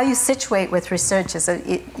 So how you situate with research is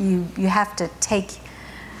you have to take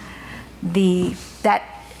that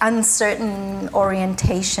uncertain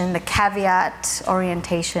orientation, the caveat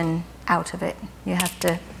orientation out of it. You have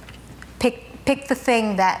to pick the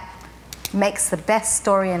thing that makes the best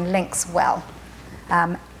story and links well,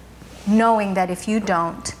 knowing that if you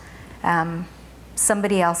don't,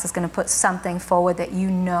 somebody else is going to put something forward that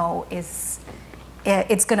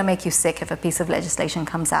it's going to make you sick if a piece of legislation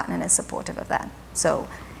comes out and is supportive of that. So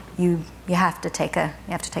you have to take a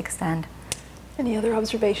stand. Any other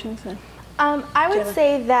observations? I would Jenna?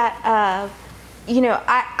 say that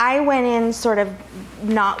I went in sort of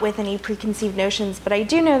not with any preconceived notions, but I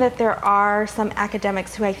do know that there are some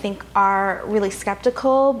academics who I think are really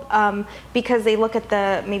skeptical because they look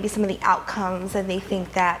at maybe some of the outcomes and they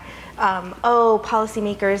think that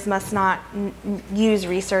policymakers must not use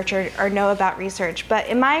research or know about research. But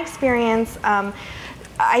in my experience,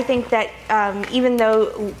 I think that even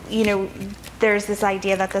though, there's this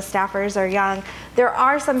idea that the staffers are young, there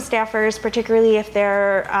are some staffers, particularly if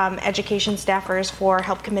they're education staffers for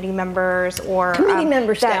help committee members or committee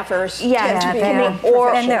member staffers.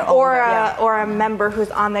 Or a member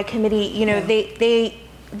who's on the committee.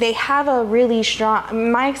 They have a really strong, in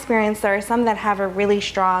my experience, there are some that have a really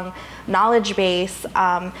strong knowledge base,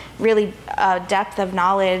 really depth of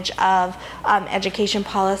knowledge of education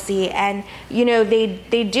policy, and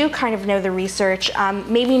they do kind of know the research,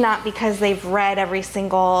 maybe not because they've read every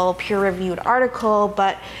single peer-reviewed article,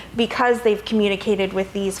 but because they've communicated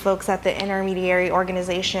with these folks at the intermediary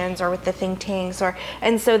organizations or with the think tanks,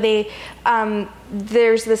 and so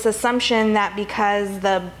there's this assumption that because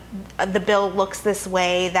the bill looks this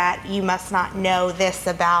way that you must not know this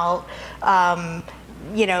about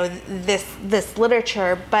this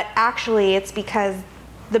literature, but actually it's because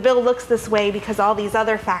the bill looks this way because all these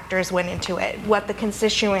other factors went into it, what the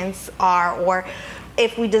constituents are, or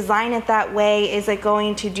if we design it that way, is it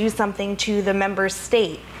going to do something to the member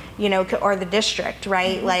state, or the district,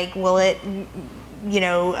 right? Mm-hmm. Like, will it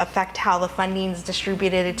affect how the funding is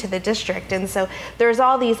distributed to the district. And so there's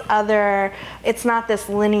all these other, it's not this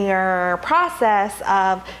linear process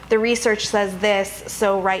of the research says this,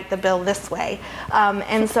 so write the bill this way.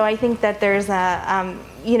 And so I think that there's a,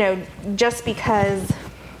 just because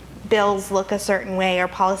bills look a certain way or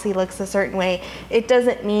policy looks a certain way, it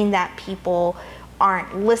doesn't mean that people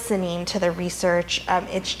aren't listening to the research.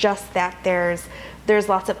 It's just that there's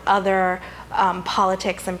lots of other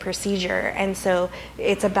politics and procedure, and so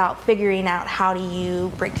it's about figuring out how do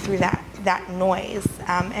you break through that noise.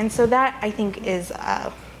 And so that I think is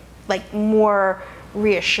like more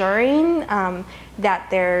reassuring that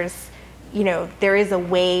there is a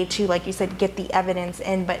way to, like you said, get the evidence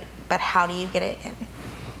in, but how do you get it in?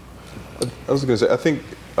 I was going to say, I think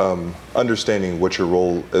understanding what your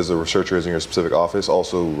role as a researcher is in your specific office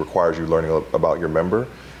also requires you learning about your member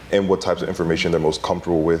and what types of information they're most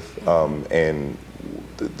comfortable with, and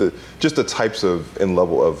just the types of and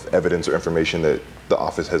level of evidence or information that the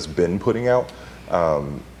office has been putting out.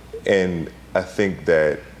 And I think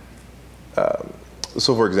that,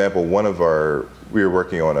 so for example, we were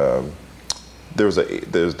working on there's a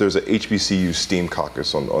HBCU STEAM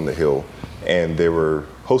caucus on the Hill, and they were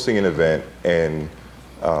hosting an event, and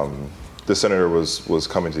the senator was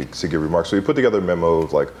coming to give remarks. So we put together a memo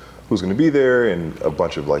of like who's going to be there and a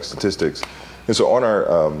bunch of like statistics. And so on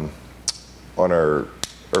our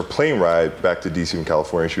plane ride back to DC from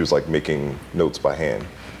California, she was like making notes by hand.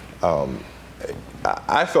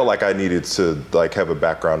 I felt like I needed to like have a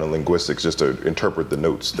background in linguistics just to interpret the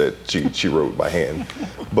notes that she wrote by hand.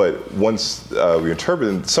 But once we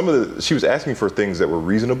interpreted, she was asking for things that were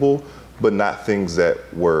reasonable, but not things that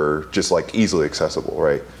were just like easily accessible,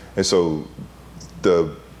 right? And so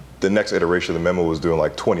the next iteration of the memo was doing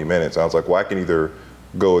like 20 minutes. I was like, well, I can either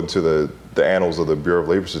go into the annals of the Bureau of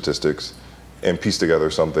Labor Statistics and piece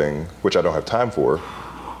together something which I don't have time for,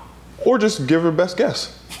 or just give her best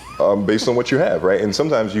guess based on what you have, right? And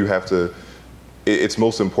sometimes you have to, it's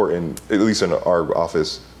most important, at least in our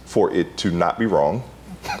office, for it to not be wrong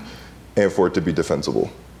and for it to be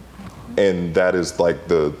defensible. And that is like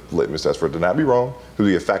the litmus test for it to not be wrong, because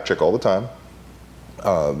we get fact check all the time.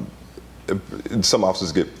 Some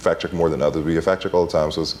offices get fact checked more than others. We get fact checked all the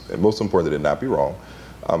time, so it's most important that it not be wrong,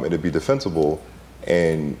 and it be defensible,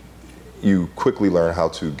 and you quickly learn how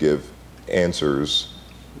to give answers,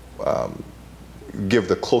 give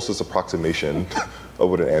the closest approximation of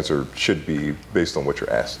what an answer should be based on what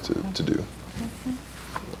you're asked to do.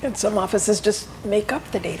 And some offices just make up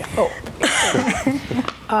the data.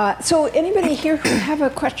 So anybody here who have a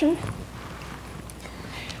question?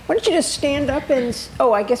 Why don't you just stand up and,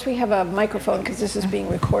 I guess we have a microphone because this is being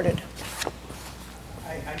recorded.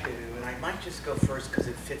 I do, and I might just go first because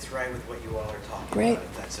it fits right with what you all are talking Great. about,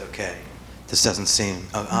 if that's okay. This doesn't seem,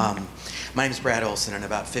 my name is Brad Olson, and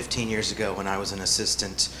about 15 years ago when I was an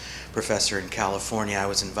assistant professor in California, I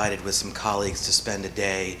was invited with some colleagues to spend a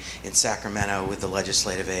day in Sacramento with the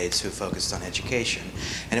legislative aides who focused on education.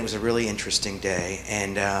 And it was a really interesting day.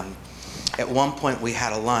 And at one point we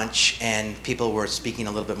had a lunch and people were speaking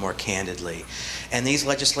a little bit more candidly. And these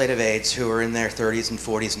legislative aides who were in their 30s and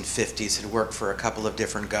 40s and 50s had worked for a couple of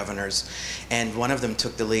different governors. And one of them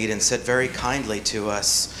took the lead and said very kindly to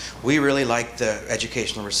us, "We really like the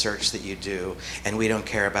educational research that you do, and we don't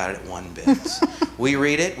care about it one bit. We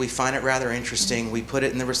read it, we find it rather interesting, we put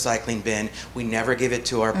it in the recycling bin, we never give it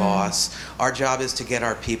to our boss. Our job is to get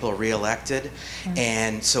our people reelected,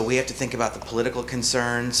 and so we have to think about the political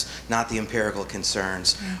concerns, not the empirical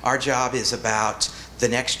concerns. Our job is about the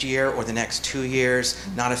next year or the next 2 years,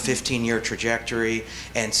 not a 15-year trajectory.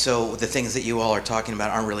 And so the things that you all are talking about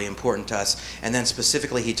aren't really important to us." And then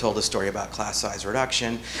specifically he told a story about class size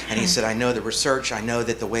reduction. And he said, "I know the research, I know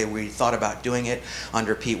that the way we thought about doing it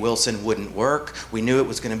under Pete Wilson wouldn't work. We knew it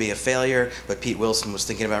was going to be a failure, but Pete Wilson was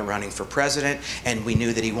thinking about running for president, and we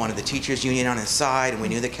knew that he wanted the teachers union on his side, and we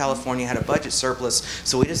knew that California had a budget surplus.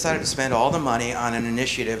 So we decided to spend all the money on an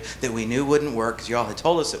initiative that we knew wouldn't work, because y'all had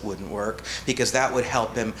told us it wouldn't work, because that would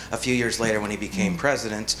help him a few years later when he became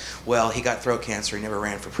president. Well, he got throat cancer, he never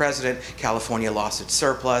ran for president. California lost its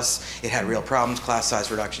surplus, it had real problems, class size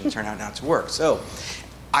reduction turned out not to work." So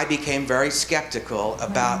I became very skeptical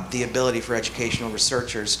about the ability for educational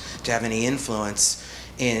researchers to have any influence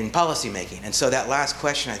in policymaking. And so that last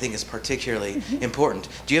question I think is particularly important.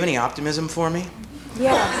 Do you have any optimism for me?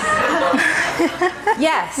 Yes.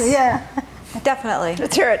 Yes. Yeah. Definitely.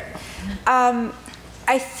 Let's hear it.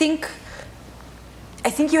 I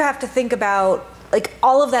think you have to think about, like,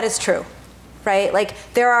 all of that is true, right? Like,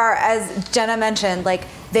 there are, as Jenna mentioned, like,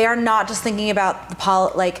 they are not just thinking about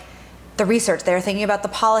the research, they're thinking about the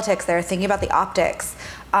politics, they're thinking about the optics.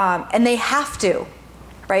 And they have to,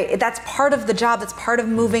 right? That's part of the job. That's part of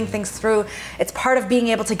moving things through. It's part of being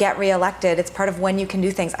able to get reelected. It's part of when you can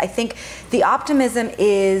do things. I think the optimism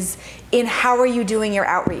is in how are you doing your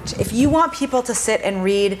outreach. If you want people to sit and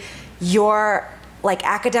read your like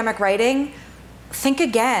academic writing, think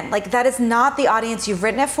again. Like that is not the audience you've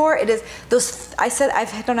written it for. It is those, I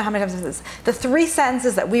don't know how many times this is, the 3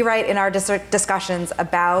 sentences that we write in our discussions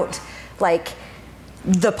about like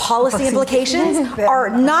the policy implications are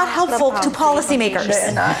not helpful to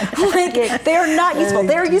policymakers. Like, they are not useful.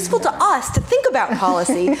 They're useful to us to think about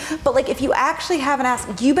policy, but like if you actually have an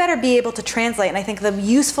ask, you better be able to translate. And I think the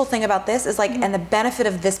useful thing about this is like, and the benefit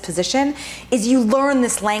of this position is you learn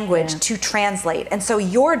this language to translate. And so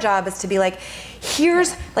your job is to be like,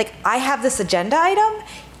 here's like, I have this agenda item.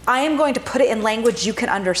 I am going to put it in language you can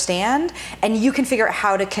understand, and you can figure out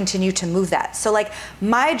how to continue to move that. So like,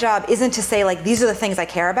 my job isn't to say like, these are the things I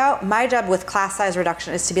care about. My job with class size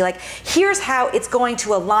reduction is to be like, here's how it's going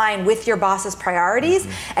to align with your boss's priorities,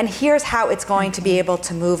 and here's how it's going to be able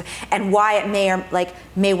to move, and why it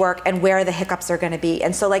may work, and where the hiccups are going to be.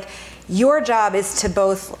 And so like, your job is to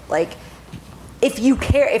both like, if you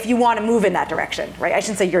care, if you want to move in that direction, right? I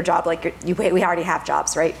shouldn't say your job, like we already have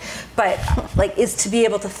jobs, right? But like, is to be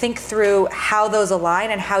able to think through how those align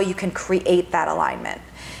and how you can create that alignment.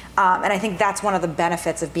 And I think that's one of the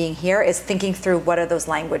benefits of being here, is thinking through what are those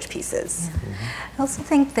language pieces. I also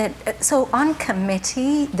think that, so on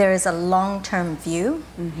committee, there is a long-term view.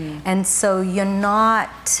 And so you're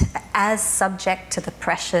not as subject to the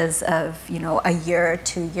pressures of, you know, a year or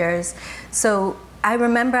 2 years. So I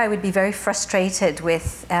remember I would be very frustrated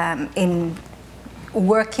with in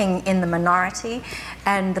working in the minority,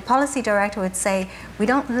 and the policy director would say, we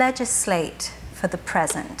don't legislate for the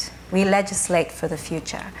present, we legislate for the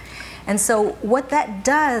future. And so what that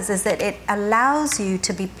does is that it allows you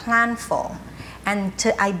to be planful and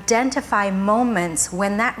to identify moments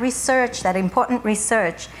when that research, that important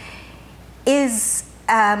research, is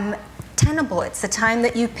tenable. It's the time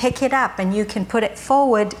that you pick it up and you can put it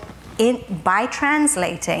forward by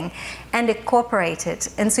translating and incorporate it.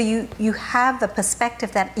 And so you have the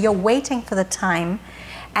perspective that you're waiting for the time,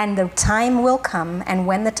 and the time will come, and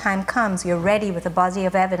when the time comes, you're ready with a body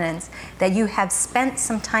of evidence that you have spent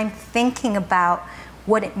some time thinking about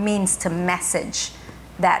what it means to message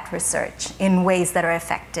that research in ways that are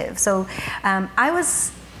effective. So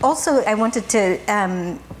I wanted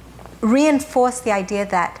to reinforce the idea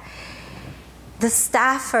that the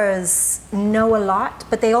staffers know a lot,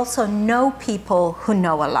 but they also know people who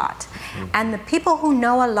know a lot. And the people who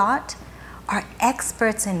know a lot are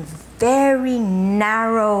experts in very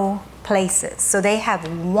narrow places. So they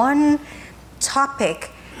have one topic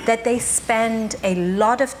that they spend a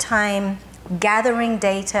lot of time gathering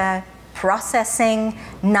data, processing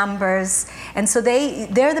numbers, and so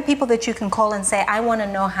they're the people that you can call and say, I want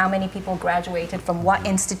to know how many people graduated from what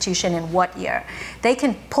institution in what year. They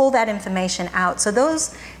can pull that information out. So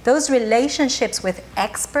those relationships with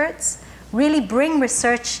experts really bring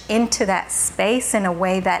research into that space in a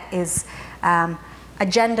way that is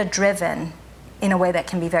agenda driven, in a way that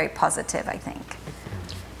can be very positive, I think.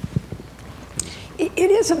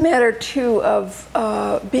 It is a matter too of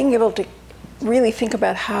being able to really think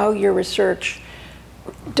about how your research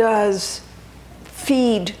does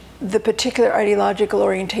feed the particular ideological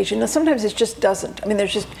orientation. Now, sometimes it just doesn't. I mean,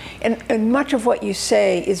 there's just, and much of what you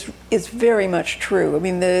say is very much true. I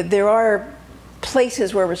mean, there are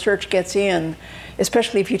places where research gets in,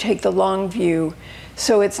 especially if you take the long view.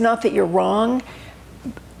 So it's not that you're wrong.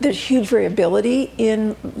 There's huge variability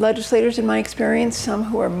in legislators, in my experience, some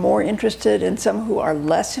who are more interested and some who are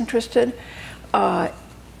less interested.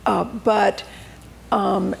 But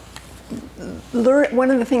one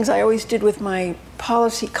of the things I always did with my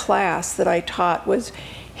policy class that I taught was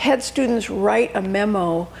had students write a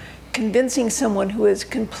memo convincing someone who is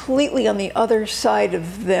completely on the other side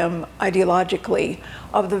of them ideologically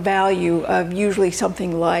of the value of usually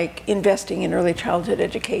something like investing in early childhood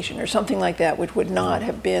education or something like that, which would not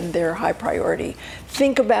have been their high priority.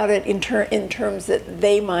 Think about it in terms that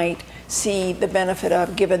they might see the benefit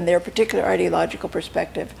of given their particular ideological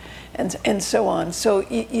perspective and so on. So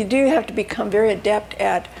you do have to become very adept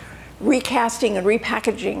at recasting and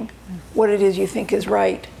repackaging what it is you think is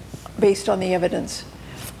right based on the evidence.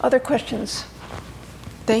 Other questions?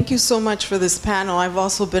 Thank you so much for this panel. I've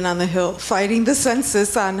also been on the Hill fighting the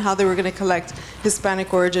census on how they were going to collect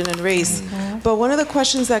Hispanic origin and race. But one of the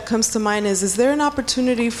questions that comes to mind is there an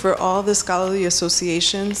opportunity for all the scholarly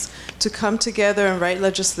associations to come together and write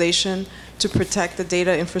legislation to protect the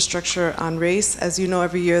data infrastructure on race? As you know,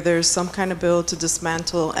 every year there's some kind of bill to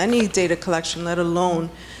dismantle any data collection, let alone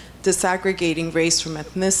disaggregating race from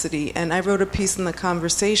ethnicity. And I wrote a piece in The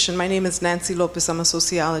Conversation. My name is Nancy Lopez. I'm a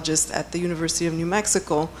sociologist at the University of New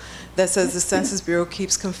Mexico that says the Census Bureau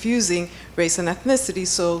keeps confusing race and ethnicity.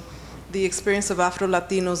 So the experience of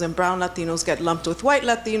Afro-Latinos and brown Latinos get lumped with white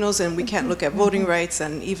Latinos, and we can't look at voting rights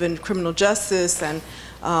and even criminal justice and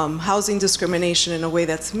housing discrimination in a way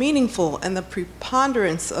that's meaningful. And the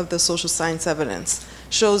preponderance of the social science evidence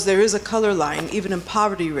shows there is a color line, even in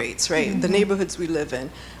poverty rates, right? The neighborhoods we live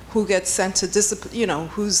in, who gets sent to discipline, you know,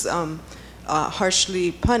 who's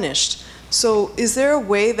harshly punished. So is there a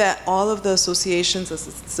way that all of the associations, the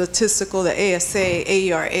statistical, the ASA,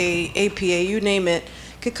 AERA, APA, you name it,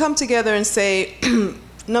 could come together and say,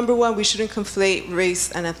 number one, we shouldn't conflate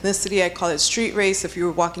race and ethnicity. I call it street race. If you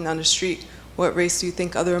were walking down the street, what race do you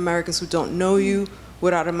think other Americans who don't know you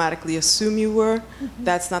would automatically assume you were?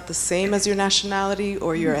 That's not the same as your nationality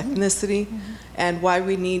or your ethnicity, and why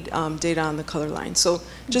we need data on the color line. So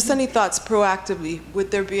just any thoughts proactively,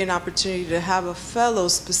 would there be an opportunity to have a fellow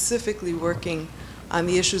specifically working on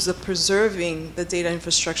the issues of preserving the data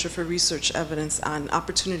infrastructure for research evidence on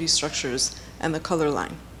opportunity structures and the color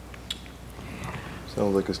line?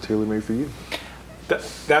 Sounds like it's tailor-made for you.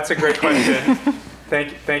 That's a great question.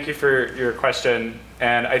 Thank you for your question.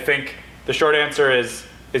 And I think the short answer is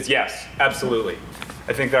yes, absolutely.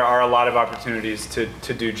 I think there are a lot of opportunities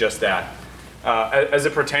to do just that. As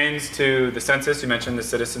it pertains to the census, you mentioned the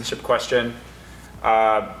citizenship question.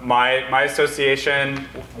 My association,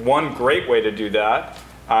 one great way to do that,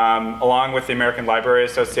 along with the American Library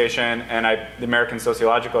Association and the American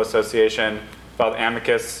Sociological Association, filed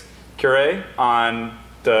amicus curiae on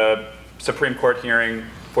the Supreme Court hearing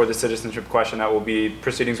for the citizenship question. That will be,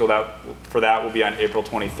 proceedings for that will be on April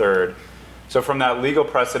 23rd. So from that legal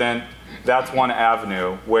precedent, that's one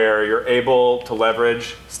avenue where you're able to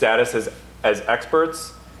leverage status as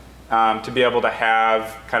experts to be able to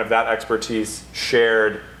have kind of that expertise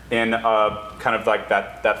shared in a kind of like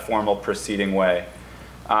that formal proceeding way.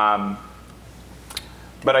 But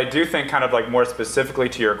I do think kind of like more specifically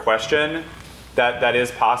to your question, that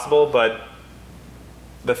is possible, but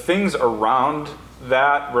the things around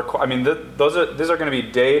that, I mean, these are going to be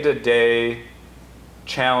day-to-day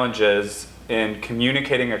challenges in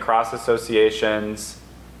communicating across associations,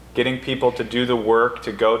 getting people to do the work,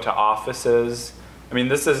 to go to offices. I mean,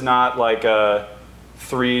 this is not like a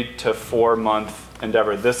 3 to 4 month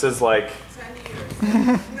endeavor. This is like,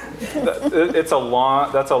 it's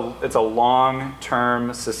a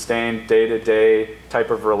long-term, sustained, day-to-day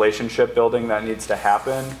type of relationship building that needs to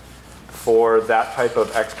happen for that type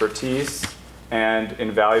of expertise and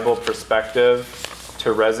invaluable perspective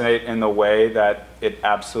to resonate in the way that it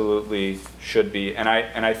absolutely should be. And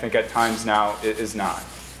I think at times now it is not.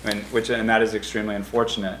 I mean, and that is extremely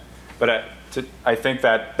unfortunate. But I think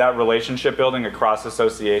that relationship building across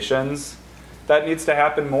associations, that needs to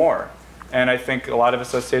happen more. And I think a lot of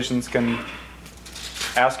associations can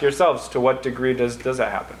ask yourselves, to what degree does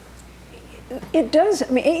that happen? It does. I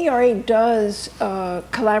mean, AERA does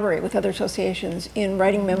collaborate with other associations in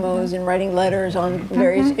writing memos and writing letters on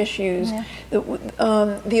various issues. Yeah.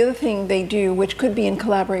 The other thing they do, which could be in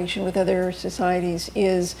collaboration with other societies,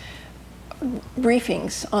 is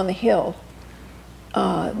briefings on the Hill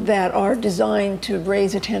that are designed to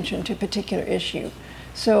raise attention to a particular issue.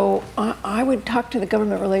 So I would talk to the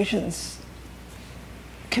government relations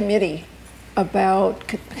committee about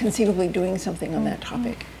conceivably doing something on that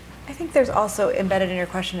topic. I think there's also embedded in your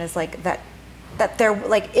question is like that there,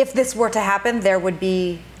 like, if this were to happen, there would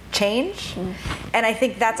be change. And I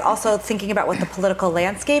think that's also thinking about what the political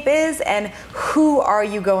landscape is and who are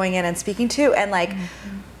you going in and speaking to, and like,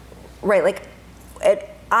 right, like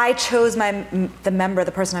I chose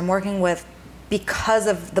the person I'm working with because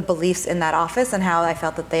of the beliefs in that office and how I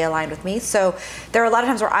felt that they aligned with me. So there are a lot of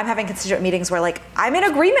times where I'm having constituent meetings where like I'm in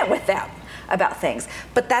agreement with them about things,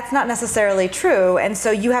 but that's not necessarily true. And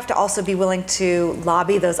so you have to also be willing to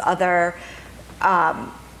lobby those other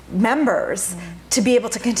members to be able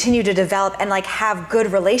to continue to develop and like have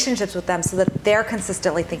good relationships with them so that they're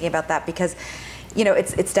consistently thinking about that, because you know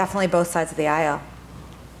it's definitely both sides of the aisle.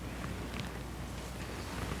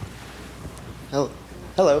 Hello.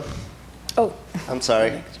 Oh, I'm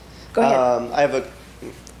sorry. Go ahead.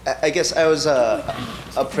 I guess I was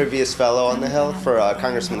a previous fellow on the Hill for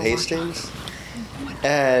Congressman Hastings,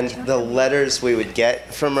 and the letters we would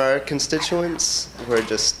get from our constituents were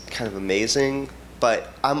just kind of amazing.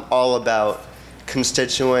 But I'm all about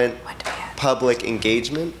constituent public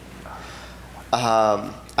engagement.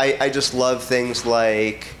 I just love things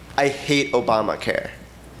like, I hate Obamacare,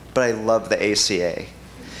 but I love the ACA.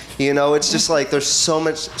 You know, it's just like there's so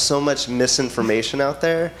much misinformation out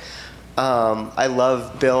there. I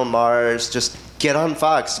love Bill Maher's, just get on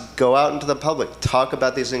Fox, go out into the public, talk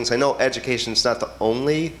about these things. I know education is not the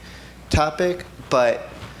only topic, but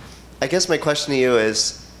I guess my question to you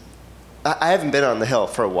is, I haven't been on the Hill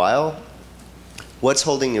for a while. What's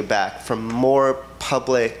holding you back from more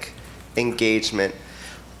public engagement?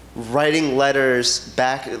 Writing letters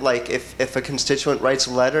back, like if a constituent writes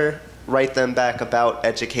a letter, write them back about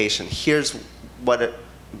education. Here's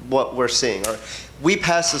what we're seeing. Or we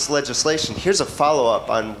passed this legislation. Here's a follow-up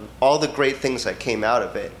on all the great things that came out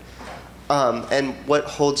of it. And what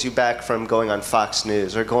holds you back from going on Fox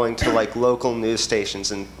News or going to like local news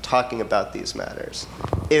stations and talking about these matters,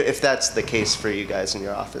 if that's the case for you guys in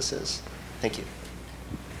your offices? Thank you.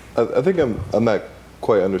 I think I'm not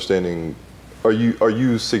quite understanding. Are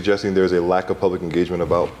you suggesting there's a lack of public engagement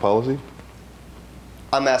about policy?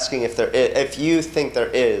 I'm asking if you think there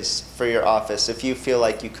is for your office, if you feel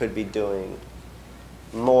like you could be doing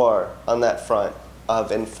more on that front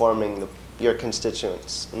of informing your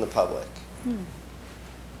constituents and the public.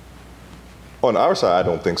 On our side, I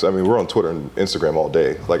don't think so. I mean, we're on Twitter and Instagram all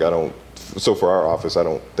day. Like, so for our office, I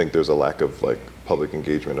don't think there's a lack of like public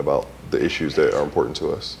engagement about the issues that are important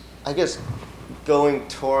to us. I guess going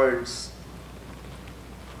towards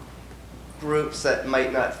groups that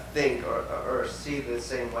might not think or see the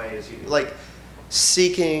same way as you, like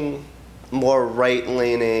seeking more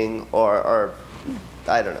right-leaning or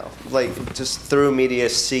I don't know, like just through media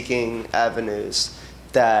seeking avenues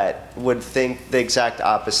that would think the exact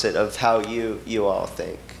opposite of how you all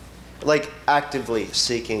think, like actively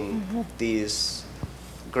seeking these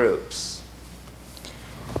groups.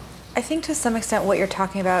 I think to some extent what you're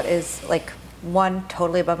talking about is like one,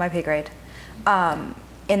 totally above my pay grade,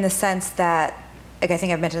 in the sense that, like I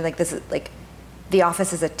think I've mentioned, like this is like the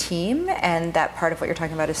office is a team, and that part of what you're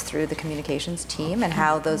talking about is through the communications team and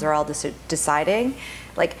how those are all deciding,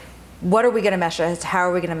 like, what are we going to message? How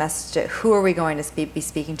are we going to message it? Who are we going to be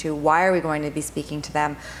speaking to? Why are we going to be speaking to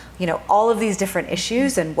them? You know, all of these different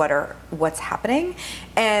issues and what's happening.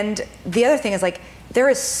 And the other thing is, like, there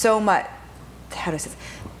is so much. How do I say this?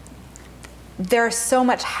 There's so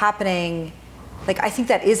much happening. Like, I think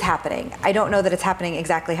that is happening. I don't know that it's happening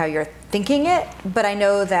exactly how you're thinking it, but I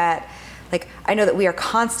know that, we are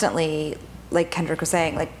constantly, like Kendrick was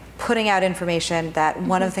saying, like putting out information. That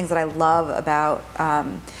one of the things that I love about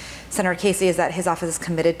Senator Casey is that his office is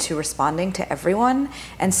committed to responding to everyone.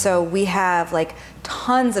 And so we have like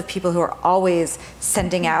tons of people who are always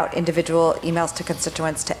sending out individual emails to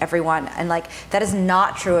constituents, to everyone. And like, that is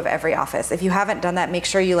not true of every office. If you haven't done that, make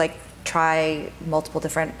sure you like try multiple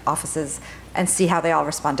different offices and see how they all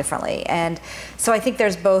respond differently. And so I think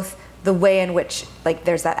there's both the way in which like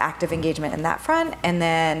there's that active engagement in that front, and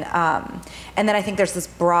then I think there's this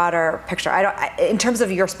broader picture. In terms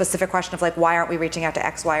of your specific question of like why aren't we reaching out to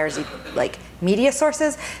X, Y, or Z like media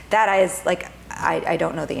sources, that is like I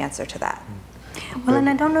don't know the answer to that. Well, and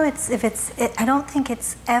I don't know I don't think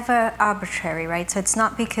it's ever arbitrary, right? So it's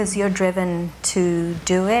not because you're driven to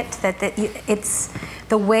do it it's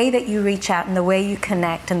the way that you reach out and the way you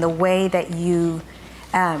connect and the way that you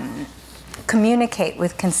communicate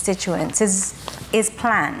with constituents is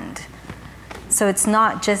planned. So it's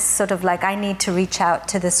not just sort of like I need to reach out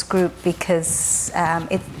to this group because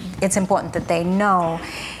it's important that they know.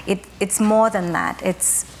 It's more than that.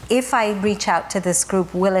 It's if I reach out to this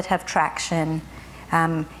group, will it have traction?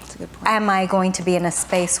 Am I going to be in a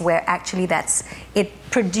space where actually it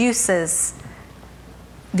produces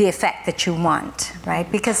the effect that you want, right?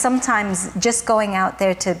 Because sometimes just going out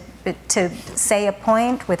there to say a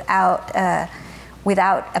point without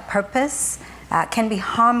a purpose can be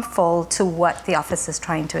harmful to what the office is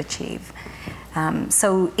trying to achieve.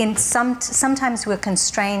 So sometimes we're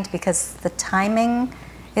constrained because the timing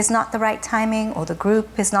is not the right timing, or the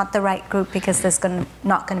group is not the right group because there's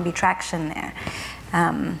not going to be traction there.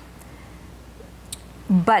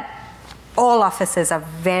 But all offices are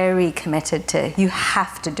very committed to, you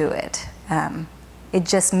have to do it. It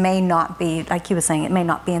just may not be, like you were saying, it may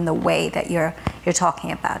not be in the way that you're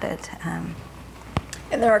talking about it.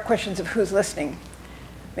 And there are questions of who's listening.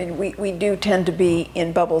 I mean, we do tend to be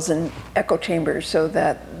in bubbles and echo chambers, so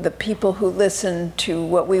that the people who listen to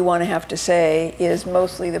what we want to have to say is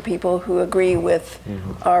mostly the people who agree with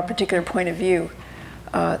our particular point of view.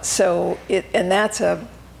 And that's a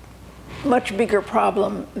much bigger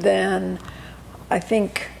problem than I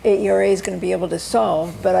think AERA is going to be able to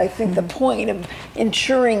solve. But I think the point of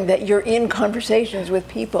ensuring that you're in conversations with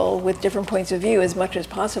people with different points of view as much as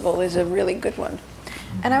possible is a really good one.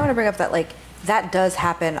 And I want to bring up that, like, that does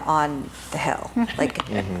happen on the Hill, like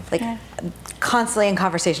constantly in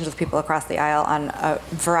conversations with people across the aisle on a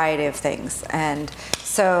variety of things. And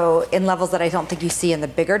so in levels that I don't think you see in the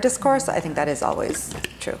bigger discourse, I think that is always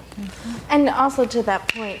true. And also to that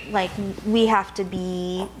point, like, we have to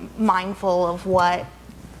be mindful of what,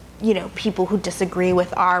 you know, people who disagree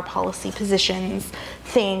with our policy positions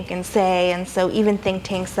think and say. And so even think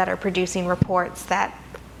tanks that are producing reports that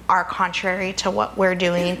are contrary to what we're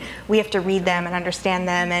doing, we have to read them and understand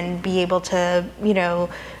them and be able to, you know,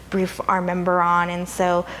 brief our member on. And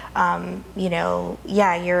so, you know,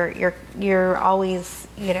 yeah, you're always,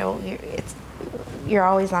 you know, you're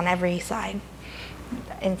always on every side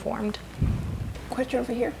informed. Question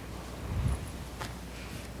over here.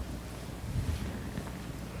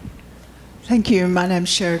 Thank you. My name's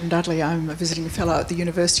Sheridan Dudley. I'm a visiting fellow at the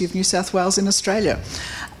University of New South Wales in Australia.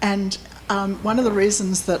 And one of the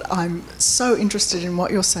reasons that I'm so interested in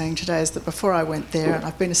what you're saying today is that before I went there, and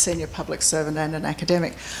I've been a senior public servant and an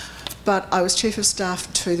academic, but I was Chief of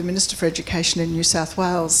Staff to the Minister for Education in New South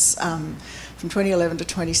Wales from 2011 to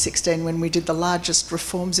 2016 when we did the largest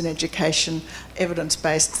reforms in education,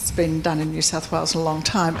 evidence-based, that's been done in New South Wales in a long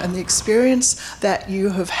time. And the experience that you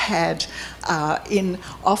have had in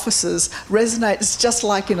offices resonates just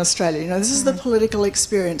like in Australia. You know, this is the political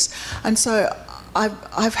experience. And so I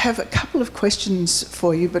have a couple of questions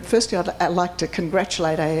for you, but firstly I'd like to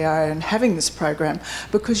congratulate AERA on having this program,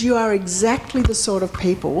 because you are exactly the sort of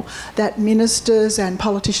people that ministers and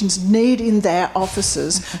politicians need in their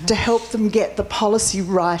offices to help them get the policy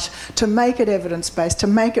right, to make it evidence-based, to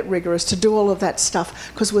make it rigorous, to do all of that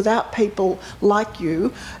stuff, because without people like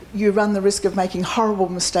you, you run the risk of making horrible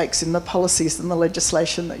mistakes in the policies and the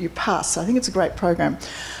legislation that you pass. So I think it's a great program.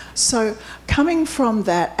 So coming from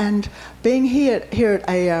that and being here at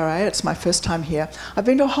AERA, it's my first time here, I've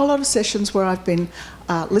been to a whole lot of sessions where I've been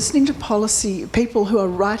listening to policy people who are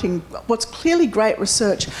writing what's clearly great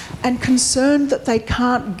research and concerned that they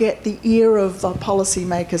can't get the ear of the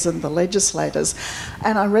policymakers and the legislators.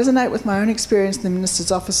 And I resonate with my own experience in the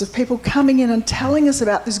Minister's Office of people coming in and telling us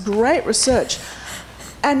about this great research,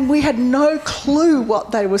 and we had no clue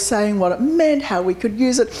what they were saying, what it meant, how we could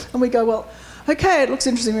use it, and we go, well, okay, it looks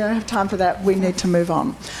interesting, we don't have time for that, we need to move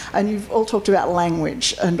on. And you've all talked about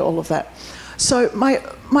language and all of that. So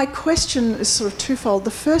my question is sort of twofold.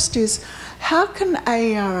 The first is, how can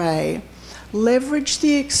AERA leverage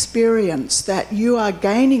the experience that you are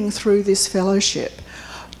gaining through this fellowship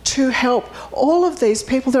to help all of these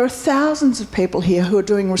people? There are thousands of people here who are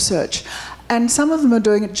doing research, and some of them are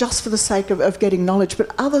doing it just for the sake of getting knowledge,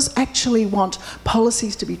 but others actually want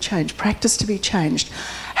policies to be changed, practice to be changed.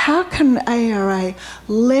 How can AERA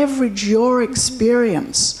leverage your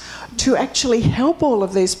experience to actually help all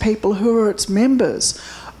of these people who are its members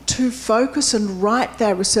to focus and write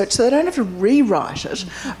their research so they don't have to rewrite it,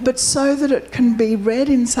 but so that it can be read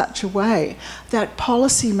in such a way that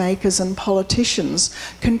policymakers and politicians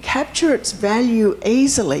can capture its value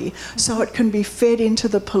easily so it can be fed into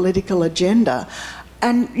the political agenda?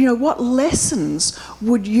 And, you know, what lessons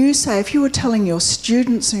would you say if you were telling your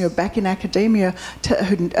students and you're back in academia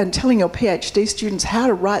and telling your PhD students how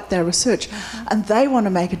to write their research and they want to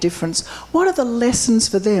make a difference? What are the lessons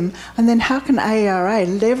for them? And then how can AERA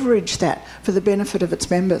leverage that for the benefit of its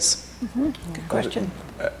members? Good question.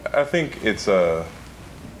 I think it's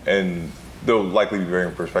and there'll likely be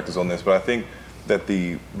varying perspectives on this, but I think that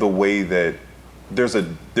the way that there's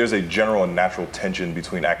a general and natural tension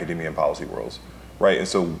between academia and policy worlds. Right, and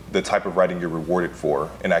so the type of writing you're rewarded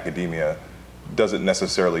for in academia doesn't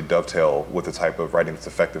necessarily dovetail with the type of writing that's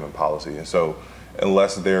effective in policy. And so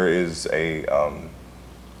unless there is a,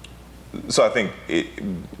 so I think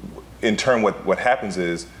in turn what happens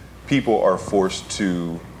is people are forced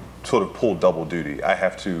to sort of pull double duty. I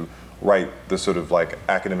have to write the sort of like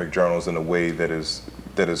academic journals in a way that is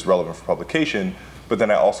relevant for publication, but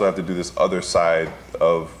then I also have to do this other side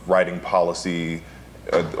of writing policy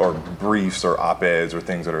or briefs or op-eds or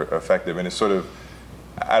things that are effective. And it's sort of,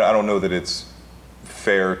 I don't know that it's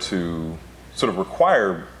fair to sort of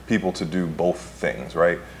require people to do both things,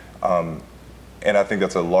 right? And I think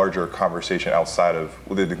that's a larger conversation outside of,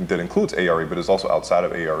 that includes AERA, but it's also outside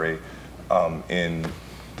of AERA in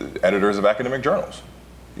the editors of academic journals.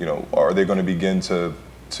 You know, are they going to begin to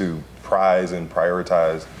prize and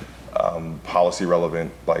prioritize policy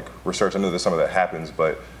relevant like research? I know that some of that happens,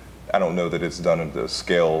 but I don't know that it's done at the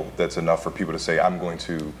scale that's enough for people to say, I'm going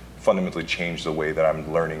to fundamentally change the way that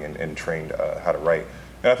I'm learning and trained how to write.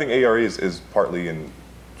 And I think AERA is partly in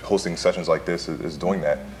hosting sessions like this is doing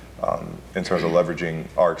that in terms of leveraging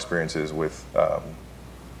our experiences with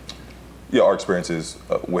yeah, our experiences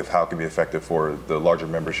with how it can be effective for the larger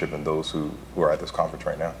membership and those who are at this conference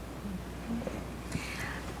right now.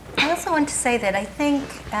 I also want to say that I think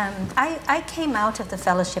I came out of the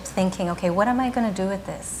fellowship thinking, okay, what am I going to do with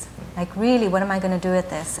this? Like, really, what am I going to do with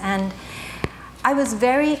this? And I was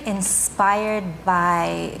very inspired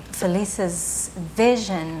by Felice's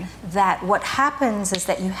vision that what happens is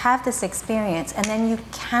that you have this experience and then you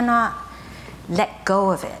cannot let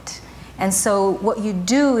go of it. And so what you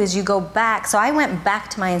do is you go back. So I went back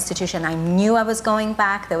to my institution. I knew I was going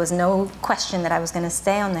back. There was no question that I was going to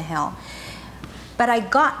stay on the Hill. But I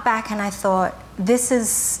got back and I thought, this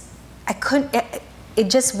is, I couldn't, it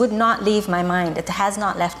just would not leave my mind. It has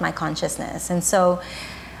not left my consciousness. And so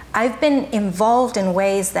I've been involved in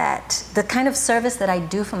ways that the kind of service that I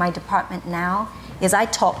do for my department now is I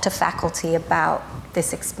talk to faculty about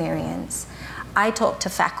this experience. I talk to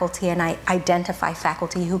faculty and I identify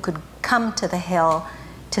faculty who could come to the Hill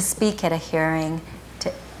to speak at a hearing,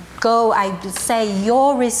 to go. I say,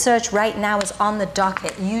 your research right now is on the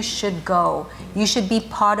docket. You should go. You should be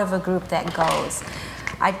part of a group that goes.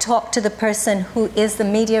 I talk to the person who is the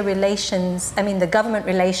media relations, I mean the government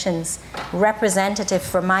relations representative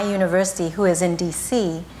for my university who is in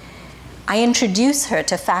DC. I introduce her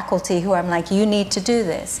to faculty who I'm like, you need to do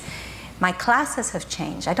this. My classes have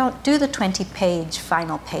changed. I don't do the 20-page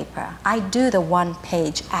final paper. I do the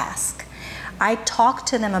one-page ask. I talk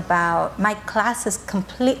to them about, my class is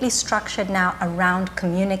completely structured now around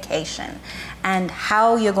communication and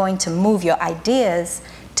how you're going to move your ideas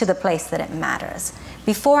to the place that it matters.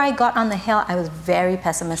 Before I got on the Hill, I was very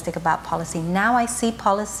pessimistic about policy. Now I see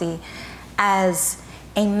policy as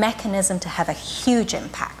a mechanism to have a huge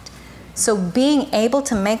impact. So being able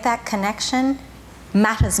to make that connection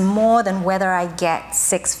matters more than whether I get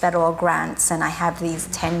 6 federal grants and I have these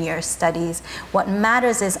 10-year studies. What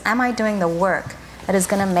matters is, am I doing the work that is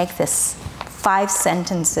going to make this 5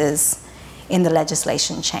 sentences in the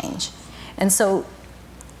legislation change? And so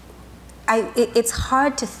it's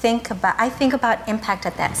hard to think about. I think about impact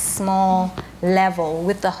at that small level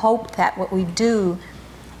with the hope that what we do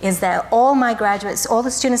is that all my graduates, all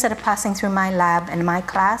the students that are passing through my lab and my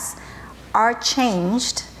class are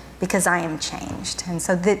changed because I am changed. And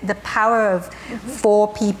so the power of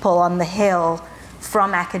 4 people on the Hill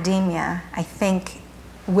from academia, I think,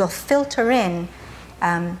 will filter in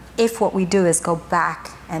if what we do is go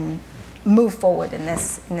back and move forward in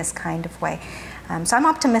this kind of way. So I'm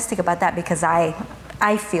optimistic about that because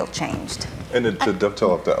I feel changed. And to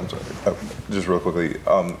dovetail off that, I'm sorry, just real quickly,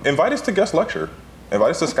 invite us to guest lecture.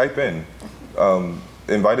 Invite us to Skype in.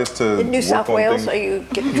 Invite us to in New South Wales. Are you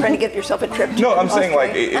trying to get yourself a trip to No, I'm saying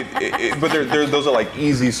Australia? like, but those are like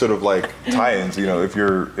easy sort of like tie-ins. You know, if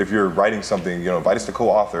you're writing something, you know, invite us to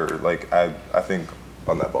co-author. Like I think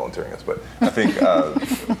I'm not volunteering us, but I think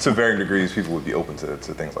to varying degrees, people would be open to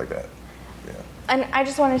things like that. Yeah. And I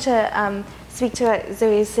just wanted to speak to what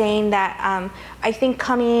Zoe is saying, that I think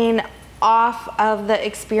coming off of the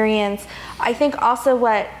experience, I think also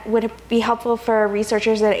what would be helpful for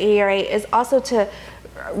researchers at AERA is also to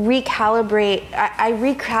recalibrate. I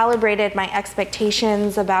recalibrated my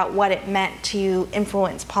expectations about what it meant to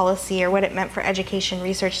influence policy, or what it meant for education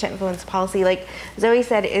research to influence policy. Like Zoe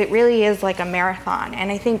said, it really is like a marathon.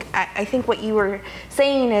 And I think what you were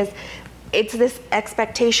saying is, it's this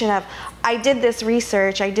expectation of, I did this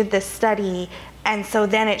research, I did this study, and so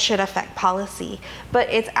then it should affect policy. But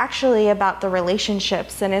it's actually about the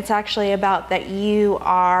relationships, and it's actually about that you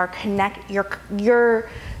are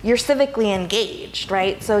you're civically engaged,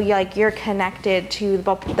 right? So you're connected to the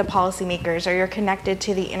policymakers, or you're connected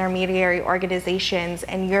to the intermediary organizations,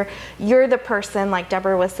 and you're the person, like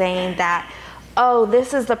Deborah was saying, that, oh,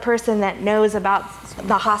 this is the person that knows about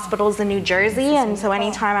the hospitals in New Jersey, and so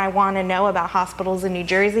anytime I want to know about hospitals in New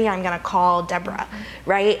Jersey, I'm going to call Deborah,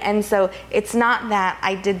 right? And so it's not that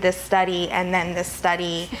I did this study and then this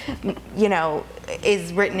study, you know,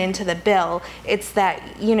 is written into the bill. It's that,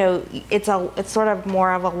 you know, it's sort of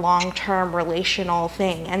more of a long-term relational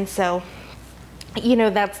thing. And so, you know,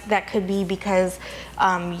 that could be because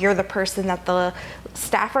you're the person that the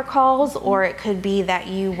staffer calls, or it could be that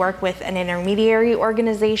you work with an intermediary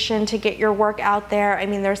organization to get your work out there. I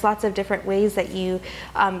mean, there's lots of different ways that you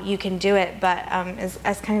can do it, but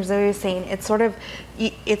as kind of Zoe was saying, it's sort of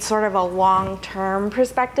a long-term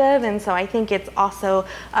perspective, and so I think it's also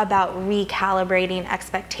about recalibrating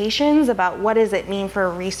expectations about what does it mean for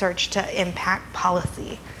research to impact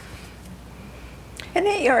policy. And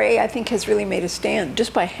AERA, I think, has really made a stand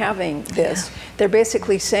just by having this. They're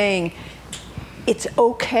basically saying it's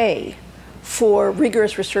okay for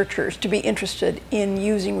rigorous researchers to be interested in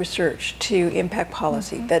using research to impact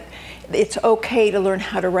policy, that it's okay to learn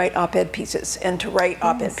how to write op-ed pieces and to write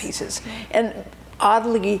op-ed pieces. And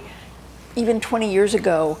oddly, even 20 years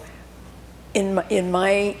ago, in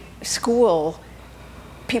my school,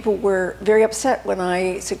 people were very upset when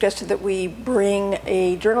I suggested that we bring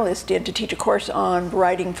a journalist in to teach a course on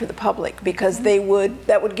writing for the public, because that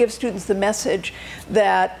would give students the message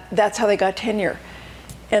that that's how they got tenure.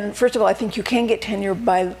 And first of all, I think you can get tenure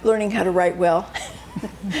by learning how to write well,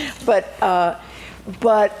 but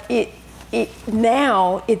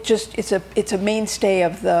now it's a mainstay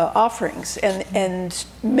of the offerings, and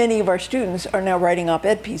many of our students are now writing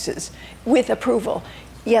op-ed pieces with approval.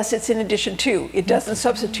 Yes, it's in addition to. It doesn't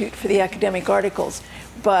substitute for the academic articles,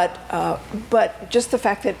 but just the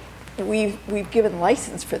fact that we've given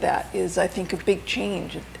license for that is, I think, a big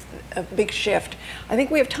change, a big shift. I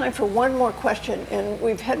think we have time for one more question, and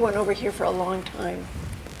we've had one over here for a long time.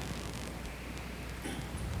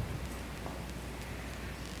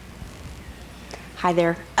 Hi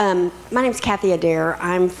there. My name is Kathy Adair.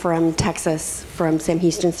 I'm from Texas, from Sam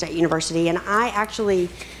Houston State University, and I actually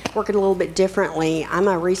work it a little bit differently. I'm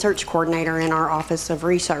a research coordinator in our Office of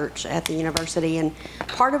Research at the university, and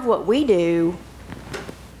part of what we do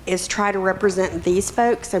is try to represent these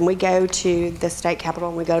folks, and we go to the state capitol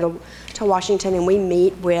and we go to Washington, and we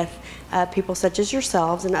meet with people such as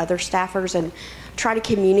yourselves and other staffers and try to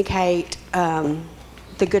communicate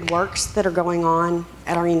the good works that are going on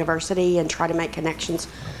at our university and try to make connections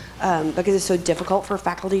because it's so difficult for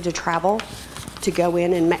faculty to travel to go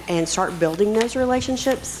in and start building those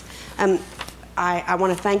relationships. I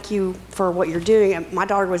want to thank you for what you're doing. My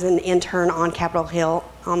daughter was an intern on Capitol Hill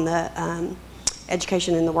on the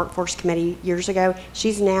Education and the Workforce Committee years ago.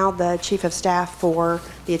 She's now the Chief of Staff for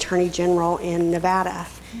the Attorney General in Nevada.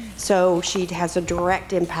 So she has a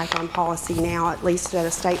direct impact on policy now, at least at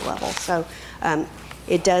a state level. So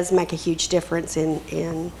it does make a huge difference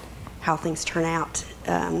in how things turn out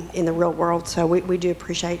in the real world. So we do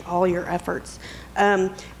appreciate all your efforts.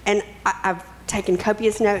 And I've taken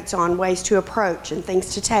copious notes on ways to approach and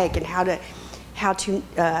things to take and how to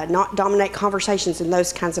not dominate conversations and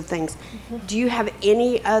those kinds of things. Do you have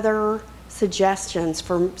any other suggestions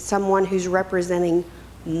for someone who's representing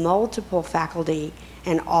multiple faculty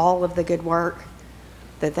and all of the good work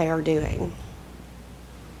that they are doing?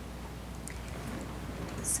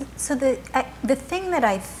 So the thing that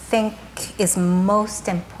I think is most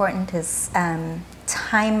important is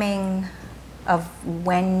timing of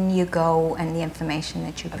when you go and the information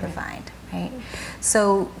that you provide, right?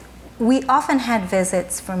 So we often had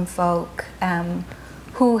visits from folk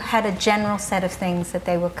who had a general set of things that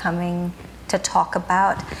they were coming to talk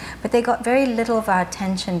about, but they got very little of our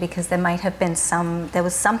attention because there might have been there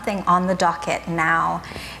was something on the docket now.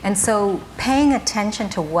 And so paying attention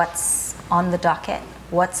to what's on the docket,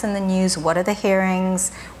 what's in the news, what are the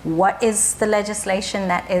hearings, what is the legislation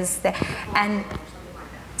that is there, and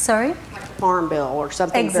sorry? Farm bill or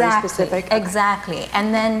something very specific. Exactly.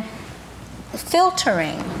 And then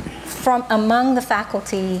filtering from among the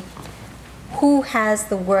faculty who has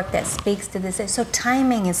the work that speaks to this. So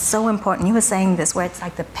timing is so important. You were saying this, where it's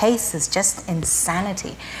like the pace is just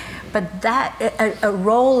insanity. But that, a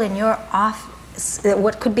role in your office,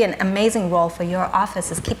 what could be an amazing role for your office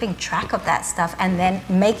is keeping track of that stuff and then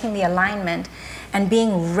making the alignment and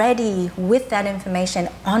being ready with that information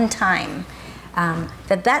on time.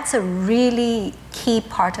 That's a really key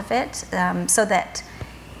part of it, so that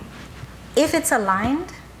if it's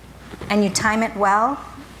aligned and you time it well,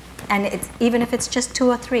 and even if it's just 2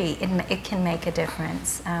 or 3, it can make a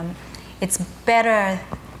difference. It's better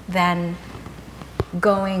than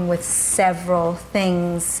going with several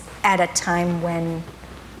things at a time when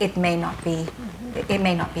it may not be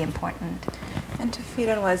important. And to feed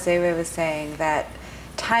on what Zewe was saying, that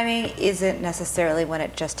timing isn't necessarily when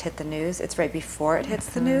it just hit the news, it's right before it hits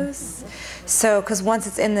the news. So, because once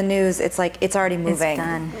it's in the news, it's like it's already moving. It's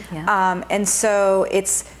done. Yeah. And so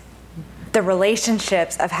it's the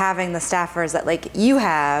relationships of having the staffers that like you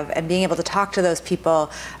have and being able to talk to those people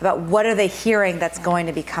about what are they hearing that's going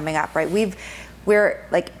to be coming up, right? We're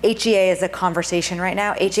like, HEA is a conversation right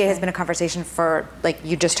now. HEA has been a conversation for, like,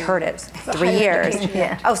 you just heard it, 3 years.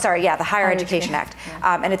 Oh, sorry, yeah, the Higher Education Act.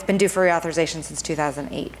 And it's been due for reauthorization since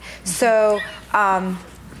 2008. So,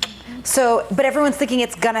 but everyone's thinking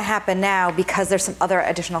it's gonna happen now because there's some other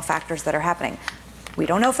additional factors that are happening. We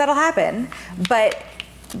don't know if that'll happen, but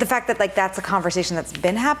the fact that like that's a conversation that's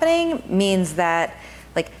been happening means that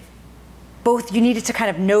like both you needed to kind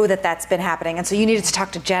of know that that's been happening, and so you needed to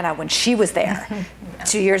talk to Jenna when she was there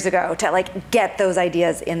 2 years ago to like get those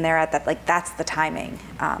ideas in there at that, like that's the timing,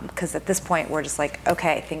 because at this point we're just like,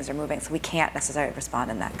 okay, things are moving, so we can't necessarily respond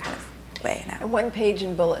in that kind of way now. One page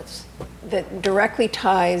in bullets that directly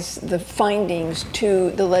ties the findings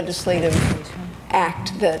to the legislative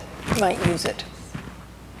act that might use it.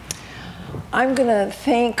 I'm going to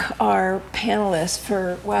thank our panelists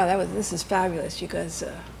for, wow, this is fabulous. You guys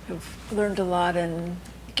have learned a lot and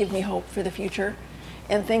give me hope for the future.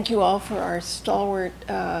 And thank you all for our stalwart,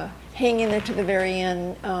 hang in there to the very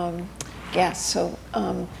end guests. So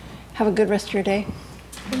have a good rest of your day.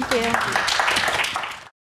 Thank you.